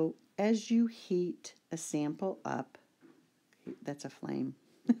 So as you heat a sample up, that's a flame,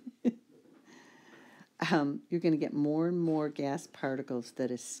 you're going to get more and more gas particles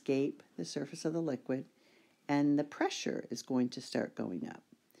that escape the surface of the liquid, and the pressure is going to start going up.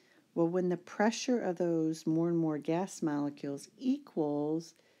 Well, when the pressure of those more and more gas molecules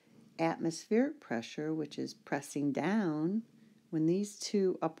equals atmospheric pressure, which is pressing down, when these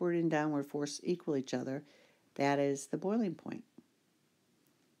two upward and downward force equal each other, that is the boiling point.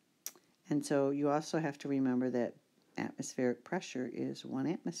 And so you also have to remember that atmospheric pressure is 1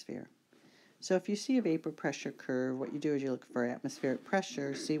 atmosphere. So if you see a vapor pressure curve, what you do is you look for atmospheric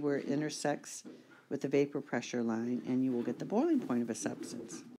pressure, see where it intersects with the vapor pressure line, and you will get the boiling point of a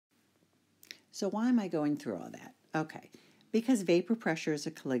substance. So why am I going through all that? Okay, because vapor pressure is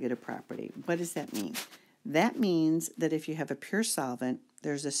a colligative property. What does that mean? That means that if you have a pure solvent,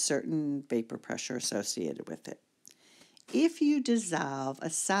 there's a certain vapor pressure associated with it. If you dissolve a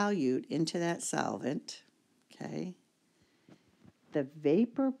solute into that solvent, okay, the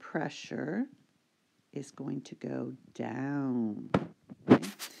vapor pressure is going to go down. Okay?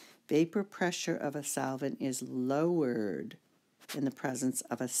 Vapor pressure of a solvent is lowered in the presence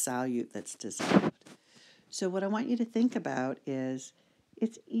of a solute that's dissolved. So what I want you to think about is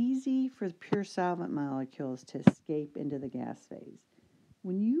it's easy for pure solvent molecules to escape into the gas phase.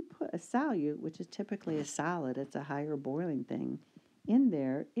 When you put a solute, which is typically a solid, it's a higher boiling thing, in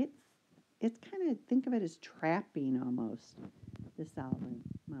there, it's kind of, think of it as trapping almost the solvent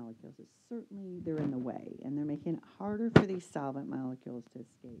molecules. It's certainly, they're in the way, and they're making it harder for these solvent molecules to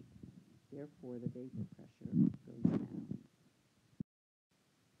escape. Therefore, the vapor pressure goes down.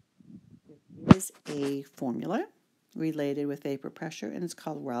 There is a formula related with vapor pressure, and it's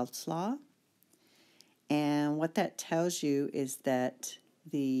called Raoult's law. And what that tells you is that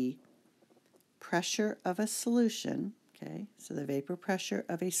the pressure of a solution, okay, so the vapor pressure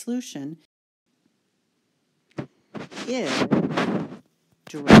of a solution is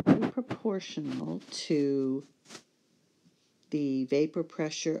directly proportional to the vapor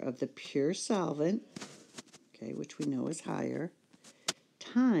pressure of the pure solvent, okay, which we know is higher,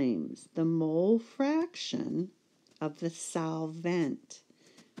 times the mole fraction of the solvent.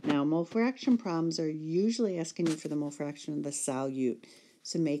 Now, mole fraction problems are usually asking you for the mole fraction of the solute.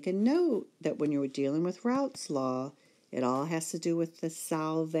 So make a note that when you're dealing with Raoult's law, it all has to do with the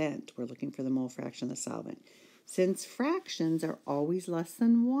solvent. We're looking for the mole fraction of the solvent. Since fractions are always less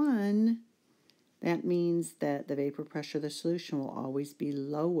than 1, that means that the vapor pressure of the solution will always be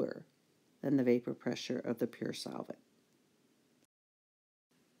lower than the vapor pressure of the pure solvent.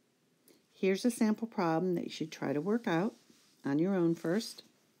 Here's a sample problem that you should try to work out on your own first.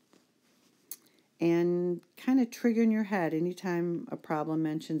 And kind of trigger in your head anytime a problem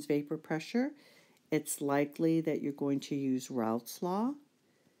mentions vapor pressure, it's likely that you're going to use Raoult's law.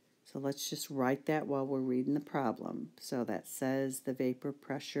 So let's just write that while we're reading the problem. So that says the vapor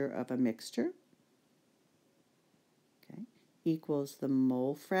pressure of a mixture, okay, equals the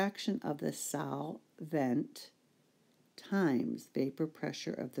mole fraction of the solvent times vapor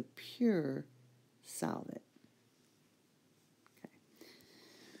pressure of the pure solvent.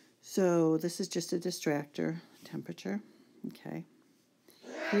 So this is just a distractor, temperature, okay.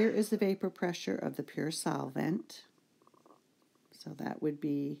 Here is the vapor pressure of the pure solvent. So that would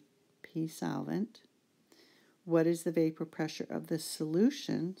be P solvent. What is the vapor pressure of the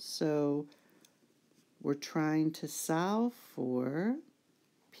solution? So we're trying to solve for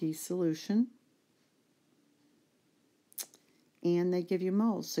P solution. And they give you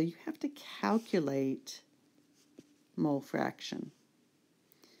moles. So you have to calculate mole fraction.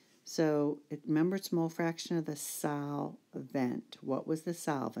 So remember, it's mole fraction of the solvent. What was the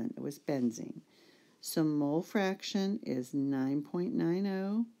solvent? It was benzene. So mole fraction is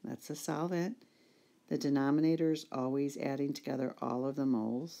 9.90. That's the solvent. The denominator is always adding together all of the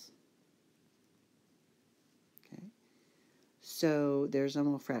moles. Okay. So there's a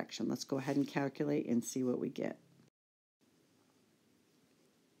mole fraction. Let's go ahead and calculate and see what we get.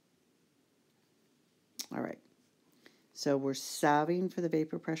 All right. So we're solving for the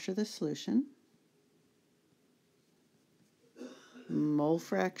vapor pressure of the solution. Mole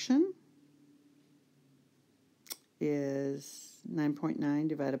fraction is 9.9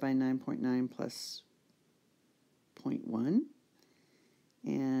 divided by 9.9 plus 0.1.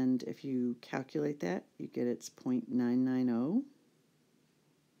 And if you calculate that, you get it's 0.990.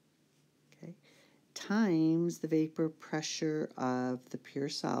 Okay. Times the vapor pressure of the pure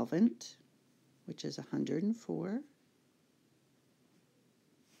solvent, which is 104.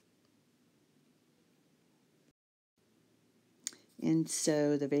 And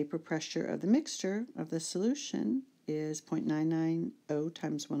so the vapor pressure of the mixture of the solution is 0.990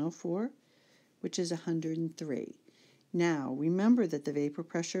 times 104, which is 103. Now, remember that the vapor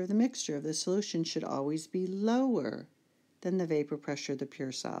pressure of the mixture of the solution should always be lower than the vapor pressure of the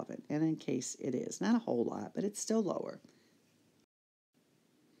pure solvent. And in case it is, not a whole lot, but it's still lower.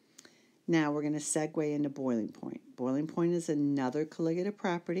 Now we're going to segue into boiling point. Boiling point is another colligative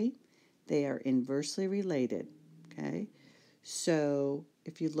property. They are inversely related, okay? So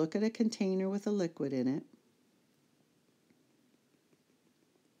if you look at a container with a liquid in it,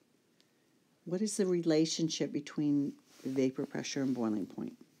 what is the relationship between vapor pressure and boiling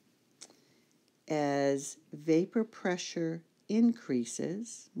point? As vapor pressure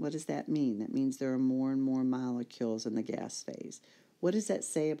increases, what does that mean? That means there are more and more molecules in the gas phase. What does that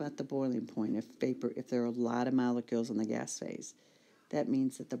say about the boiling point if there are a lot of molecules in the gas phase? That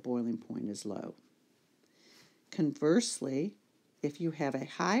means that the boiling point is low. Conversely, if you have a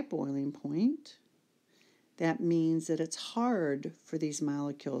high boiling point, that means that it's hard for these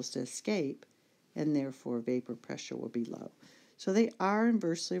molecules to escape, and therefore vapor pressure will be low. So they are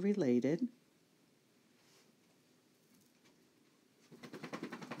inversely related.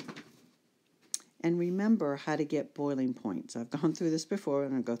 And remember how to get boiling points. I've gone through this before,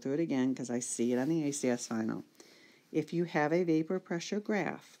 and I'll go through it again because I see it on the ACS final. If you have a vapor pressure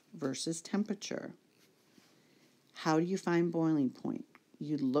graph versus temperature, how do you find boiling point?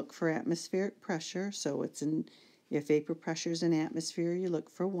 You look for atmospheric pressure. So if vapor pressure is in atmosphere, you look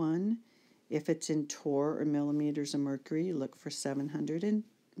for 1. If it's in torr or millimeters of mercury, you look for 700 and,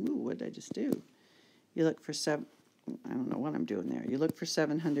 what did I just do? You look for I don't know what I'm doing there. You look for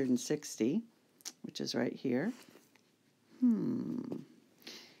 760, which is right here.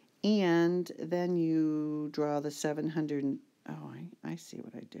 And then you draw the 700, I see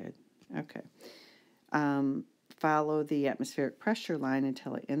what I did. Okay. Follow the atmospheric pressure line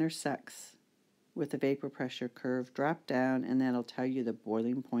until it intersects with the vapor pressure curve. Drop down, and that'll tell you the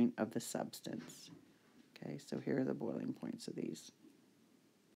boiling point of the substance. Okay, so here are the boiling points of these.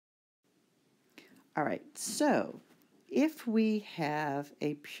 All right, so if we have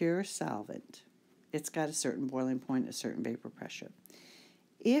a pure solvent, it's got a certain boiling point, a certain vapor pressure.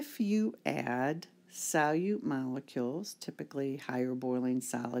 If you add solute molecules, typically higher boiling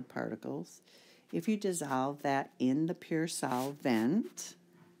solid particles, if you dissolve that in the pure solvent,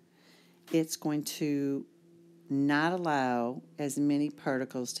 it's going to not allow as many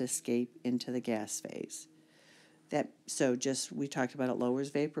particles to escape into the gas phase. We talked about it lowers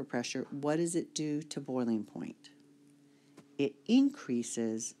vapor pressure. What does it do to boiling point? It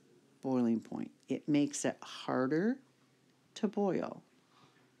increases boiling point. It makes it harder to boil.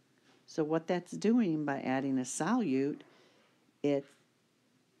 So what that's doing by adding a solute, it's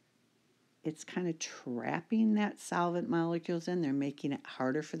kind of trapping that solvent molecules in there, making it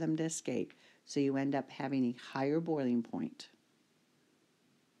harder for them to escape. So you end up having a higher boiling point.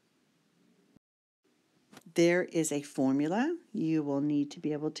 There is a formula you will need to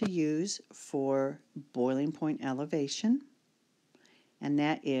be able to use for boiling point elevation, and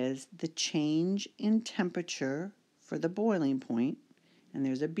that is the change in temperature for the boiling point, and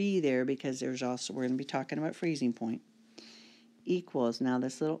there's a B there because we're going to be talking about freezing point, equals, now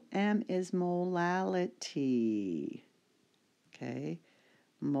this little m is molality, okay,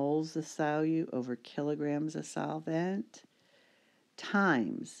 moles of solute over kilograms of solvent,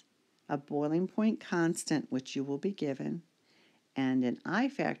 times a boiling point constant, which you will be given, and an I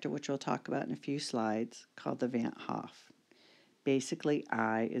factor, which we'll talk about in a few slides, called the Van't Hoff. Basically,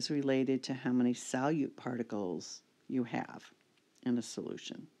 I is related to how many solute particles you have in a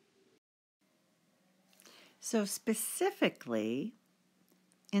solution. So specifically,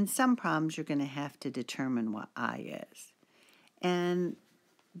 in some problems, you're going to have to determine what I is. And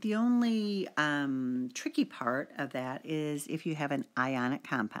the only tricky part of that is if you have an ionic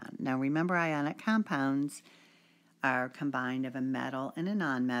compound. Now remember, ionic compounds are combined of a metal and a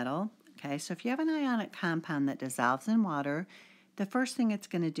nonmetal. Okay, so if you have an ionic compound that dissolves in water, the first thing it's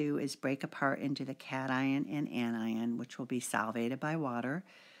going to do is break apart into the cation and anion, which will be solvated by water.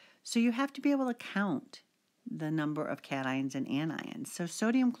 So you have to be able to count the number of cations and anions. So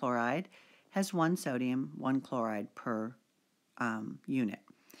sodium chloride has one sodium, one chloride per unit.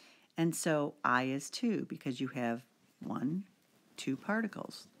 And so I is 2 because you have 2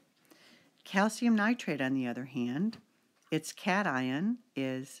 particles. Calcium nitrate, on the other hand, its cation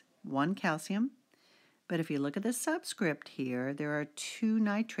is 1 calcium. But if you look at the subscript here, there are 2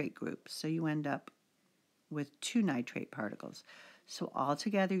 nitrate groups. So you end up with 2 nitrate particles. So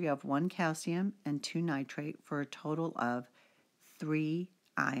altogether you have 1 calcium and 2 nitrate for a total of 3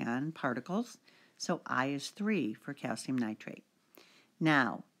 ion particles. So I is 3 for calcium nitrate.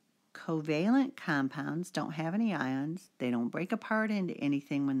 Now, covalent compounds don't have any ions. They don't break apart into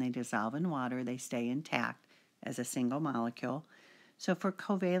anything when they dissolve in water. They stay intact as a single molecule. So for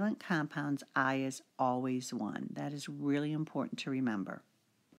covalent compounds, I is always 1. That is really important to remember.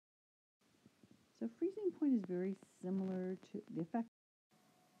 So freezing point is very similar to the effect.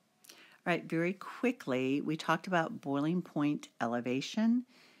 All right, very quickly, we talked about boiling point elevation.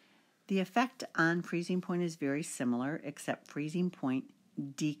 The effect on freezing point is very similar, except freezing point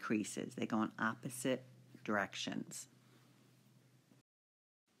decreases. They go in opposite directions.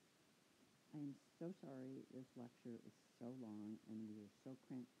 I am so sorry this lecture is so long and we are so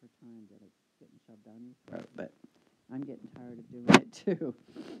cramped for time that it's getting shoved down your throat, but I'm getting tired of doing it too.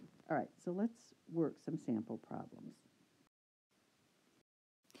 All right, so let's work some sample problems.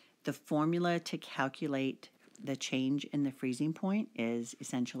 The formula to calculate the change in the freezing point is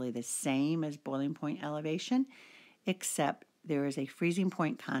essentially the same as boiling point elevation, except there is a freezing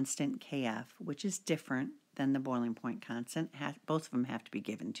point constant, Kf, which is different than the boiling point constant. Both of them have to be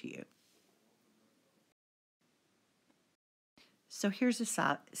given to you. So here's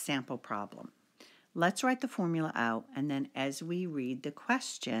a sample problem. Let's write the formula out, and then as we read the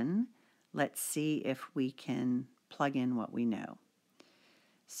question, let's see if we can plug in what we know.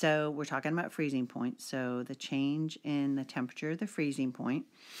 So we're talking about freezing point. So the change in the temperature of the freezing point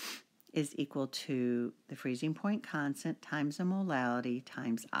is equal to the freezing point constant times the molality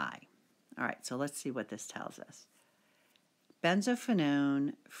times I. All right, so let's see what this tells us.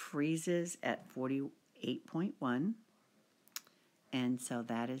 Benzophenone freezes at 48.1, and so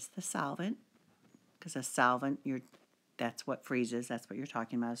that is the solvent, because a solvent, that's what freezes, that's what you're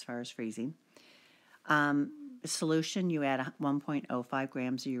talking about as far as freezing. solution, you add 1.05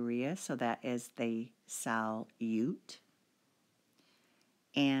 grams of urea, so that is the solute.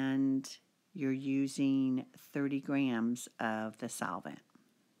 And you're using 30 grams of the solvent.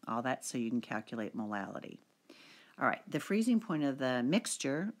 All that so you can calculate molality. All right, the freezing point of the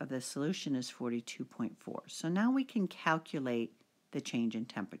mixture of the solution is 42.4. So now we can calculate the change in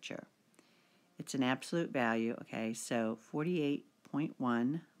temperature. It's an absolute value, okay? So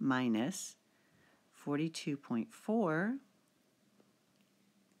 48.1 minus 42.4.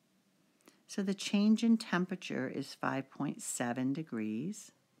 So the change in temperature is 5.7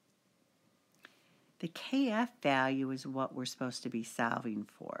 degrees. The KF value is what we're supposed to be solving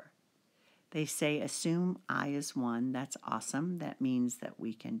for. They say assume I is 1. That's awesome. That means that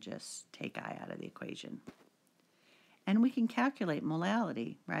we can just take I out of the equation. And we can calculate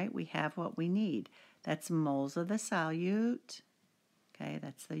molality, right? We have what we need. That's moles of the solute, okay,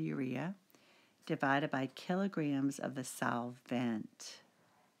 that's the urea, divided by kilograms of the solvent,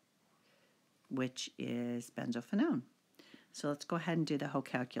 which is benzophenone. So let's go ahead and do the whole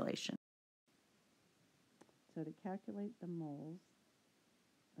calculation. So to calculate the moles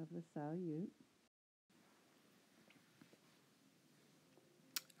of the solute,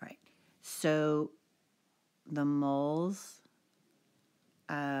 all right, so the moles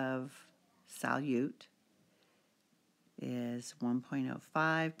of solute is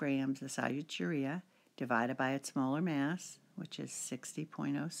 1.05 grams of solute urea divided by its molar mass, which is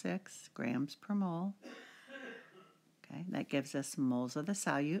 60.06 grams per mole. Okay, that gives us moles of the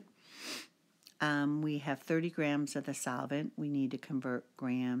solute. We have 30 grams of the solvent. We need to convert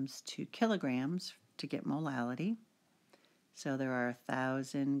grams to kilograms to get molality. So there are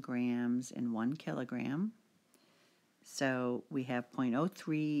 1,000 grams in 1 kilogram. So we have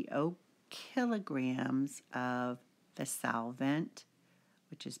 0.030 kilograms of the solvent,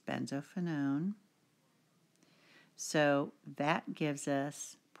 which is benzophenone. So that gives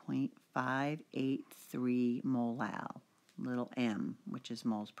us 0.583 molal, little m, which is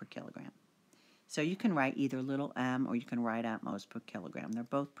moles per kilogram. So you can write either little m or you can write out moles per kilogram. They're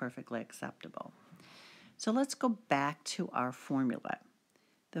both perfectly acceptable. So let's go back to our formula.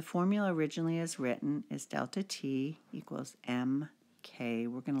 The formula originally as written is delta T equals mk.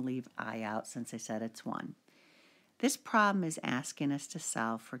 We're going to leave I out since I said it's 1. This problem is asking us to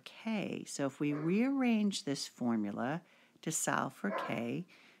solve for k. So if we rearrange this formula to solve for k,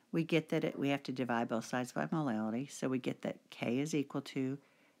 we get that we have to divide both sides by molality. So we get that k is equal to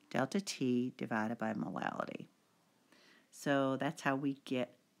delta T divided by molality. So that's how we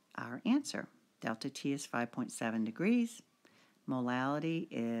get our answer. Delta T is 5.7 degrees. Molality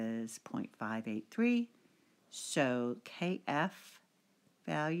is 0.583. So KF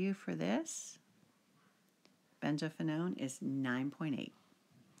value for this benzophenone is 9.8.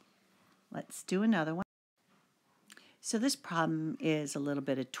 Let's do another one. So this problem is a little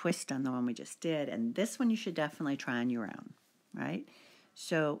bit of a twist on the one we just did, and this one you should definitely try on your own, right?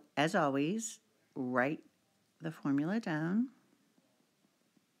 So as always, write the formula down.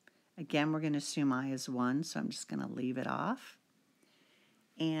 Again, we're going to assume I is 1, so I'm just going to leave it off.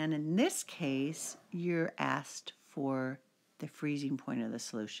 And in this case, you're asked for the freezing point of the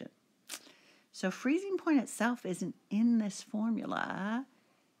solution. So freezing point itself isn't in this formula.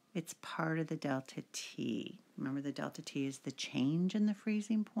 It's part of the delta T. Remember, the delta T is the change in the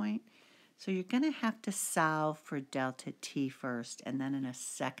freezing point. So you're going to have to solve for delta T first, and then in a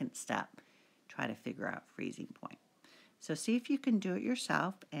second step, try to figure out freezing point. So see if you can do it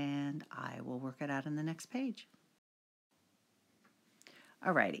yourself, and I will work it out on the next page.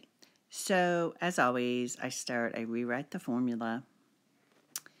 Alrighty, so as always, I rewrite the formula,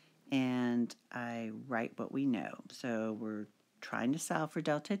 and I write what we know. So we're trying to solve for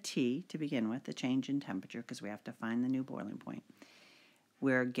delta T to begin with, the change in temperature, because we have to find the new boiling point.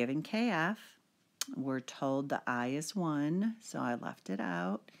 We're given KF. We're told the I is 1, so I left it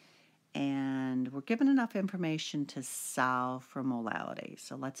out. And we're given enough information to solve for molality.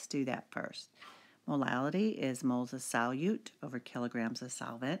 So let's do that first. Molality is moles of solute over kilograms of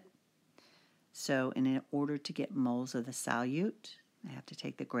solvent. So in order to get moles of the solute, I have to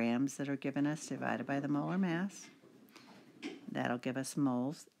take the grams that are given us divided by the molar mass. That'll give us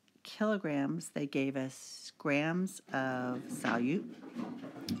moles. Kilograms, they gave us grams of solute.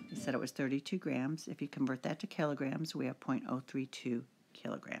 They said it was 32 grams. If you convert that to kilograms, we have 0.032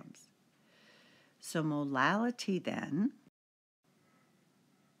 kilograms. So molality then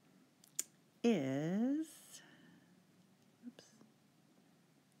is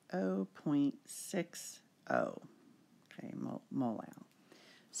 0.60. Okay, molal.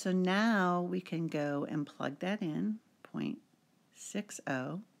 So now we can go and plug that in,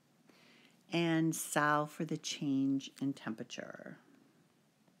 0.60. and solve for the change in temperature.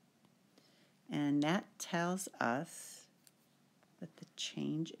 And that tells us that the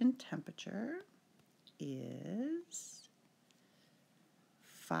change in temperature is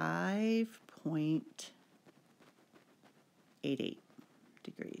 5.88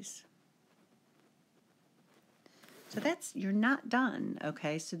 degrees. So that's, you're not done,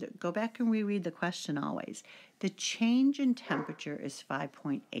 okay? So go back and reread the question always. The change in temperature is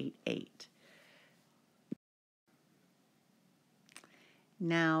 5.88.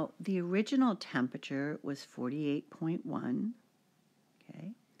 Now, the original temperature was 48.1,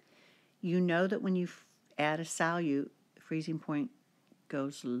 okay? You know that when you add a solute, the freezing point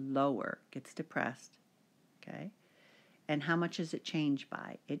goes lower, gets depressed, okay? And how much does it change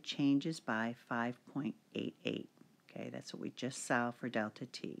by? It changes by 5.88, okay? That's what we just solved for delta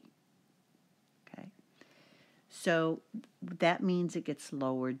T, okay? So that means it gets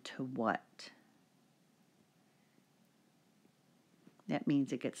lowered to what? That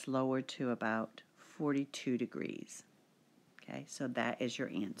means it gets lowered to about 42 degrees. Okay, so that is your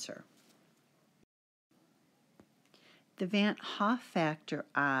answer. The Van't Hoff factor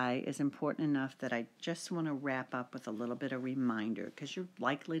I is important enough that I just want to wrap up with a little bit of reminder because you're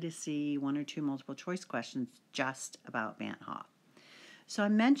likely to see one or two multiple choice questions just about Van't Hoff. So I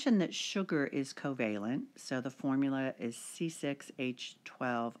mentioned that sugar is covalent, so the formula is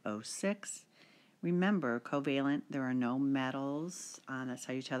C6H12O6. Remember, covalent, there are no metals. That's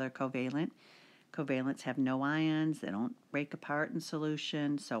how you tell they're covalent. Covalents have no ions. They don't break apart in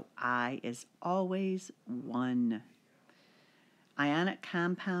solution. So I is always 1. Ionic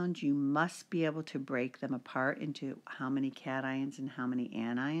compounds, you must be able to break them apart into how many cations and how many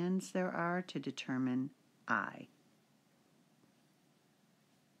anions there are to determine I.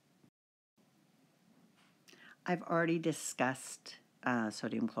 I've already discussed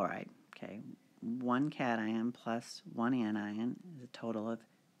sodium chloride. Okay. 1 cation plus 1 anion is a total of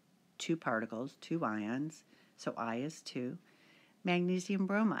 2 particles, 2 ions, so I is 2. Magnesium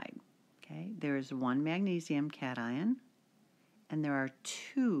bromide, okay, there is 1 magnesium cation, and there are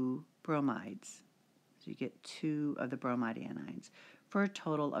 2 bromides, so you get 2 of the bromide anions, for a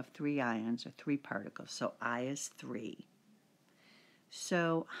total of 3 ions, or 3 particles, so I is 3.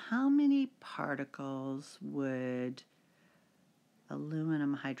 So how many particles would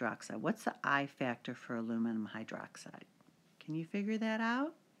aluminum hydroxide? What's the I factor for aluminum hydroxide? Can you figure that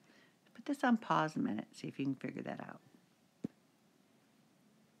out? Put this on pause a minute, see if you can figure that out.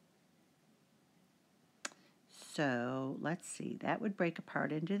 So let's see, that would break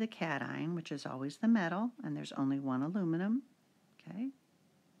apart into the cation, which is always the metal, and there's only 1 aluminum, okay?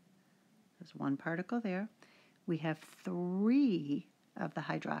 There's 1 particle there. We have 3 of the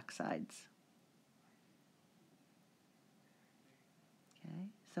hydroxides. Okay,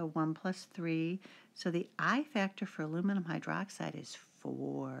 so 1 plus 3. So the I factor for aluminum hydroxide is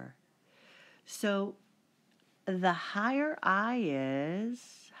 4. So the higher I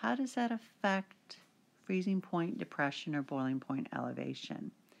is, how does that affect freezing point depression or boiling point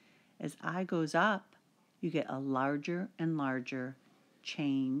elevation? As I goes up, you get a larger and larger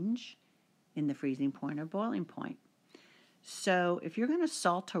change in the freezing point or boiling point. So if you're going to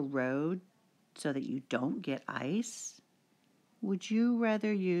salt a road so that you don't get ice, would you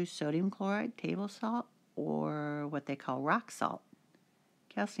rather use sodium chloride, table salt, or what they call rock salt,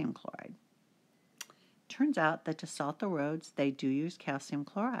 calcium chloride? Turns out that to salt the roads, they do use calcium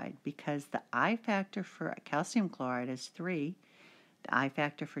chloride because the I factor for calcium chloride is 3. The I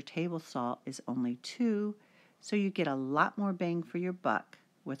factor for table salt is only 2, so you get a lot more bang for your buck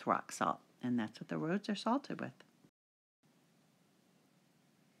with rock salt, and that's what the roads are salted with.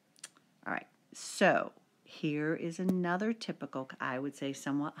 All right, so here is another typical, I would say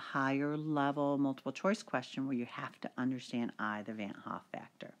somewhat higher level multiple choice question where you have to understand I, the Van't Hoff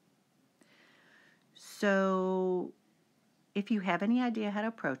factor. So if you have any idea how to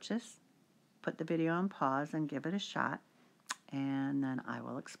approach this, put the video on pause and give it a shot, and then I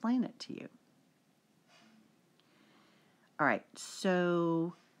will explain it to you. All right,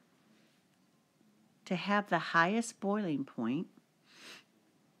 so to have the highest boiling point,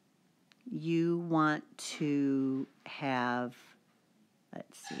 you want to have,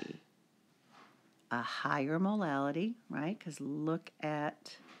 let's see, a higher molality, right? Because look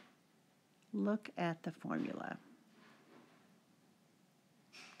at the formula.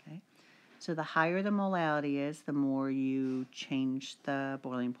 Okay, so the higher the molality is, the more you change the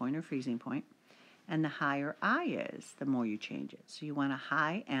boiling point or freezing point, and the higher I is, the more you change it. So you want a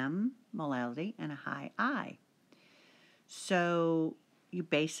high M molality and a high I. So you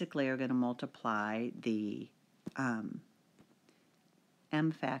basically are going to multiply the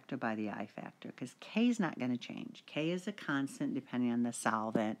M factor by the I factor because K is not going to change. K is a constant depending on the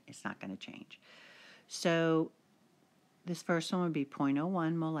solvent. It's not going to change. So this first one would be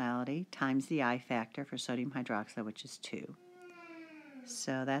 0.01 molality times the I factor for sodium hydroxide, which is 2.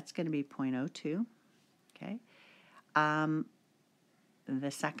 So that's going to be 0.02. Okay.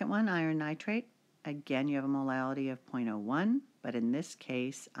 The second one, iron nitrate, again, you have a molality of 0.01, but in this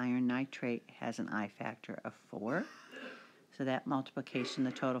case, iron nitrate has an I factor of 4. So that multiplication,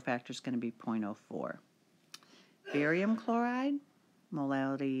 the total factor is going to be 0.04. Barium chloride,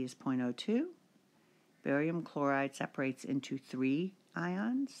 molality is 0.02. Barium chloride separates into 3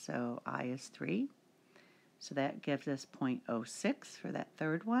 ions, so I is 3. So that gives us 0.06 for that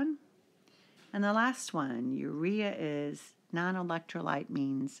third one. And the last one, urea is non-electrolyte,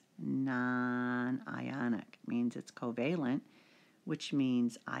 means non-ionic, means it's covalent, which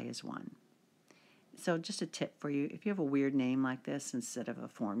means I is 1. So just a tip for you, if you have a weird name like this instead of a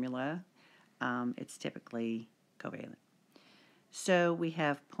formula, it's typically covalent. So we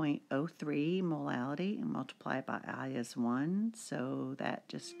have 0.03 molality and multiply it by I is 1, so that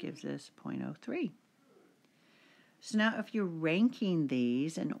just gives us 0.03. So now if you're ranking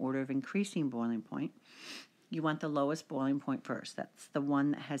these in order of increasing boiling point, you want the lowest boiling point first. That's the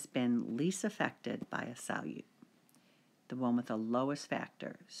one that has been least affected by a solute, the one with the lowest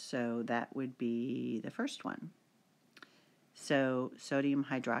factor. So that would be the first one. So sodium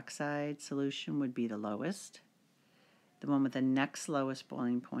hydroxide solution would be the lowest. The one with the next lowest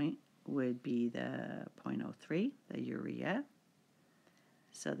boiling point would be the 0.03, the urea.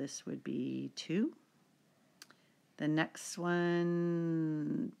 So this would be 2. The next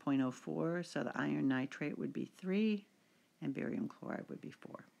one, 0.04, so the iron nitrate would be 3, and barium chloride would be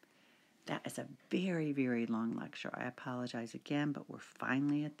 4. That is a very, very long lecture. I apologize again, but we're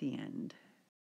finally at the end.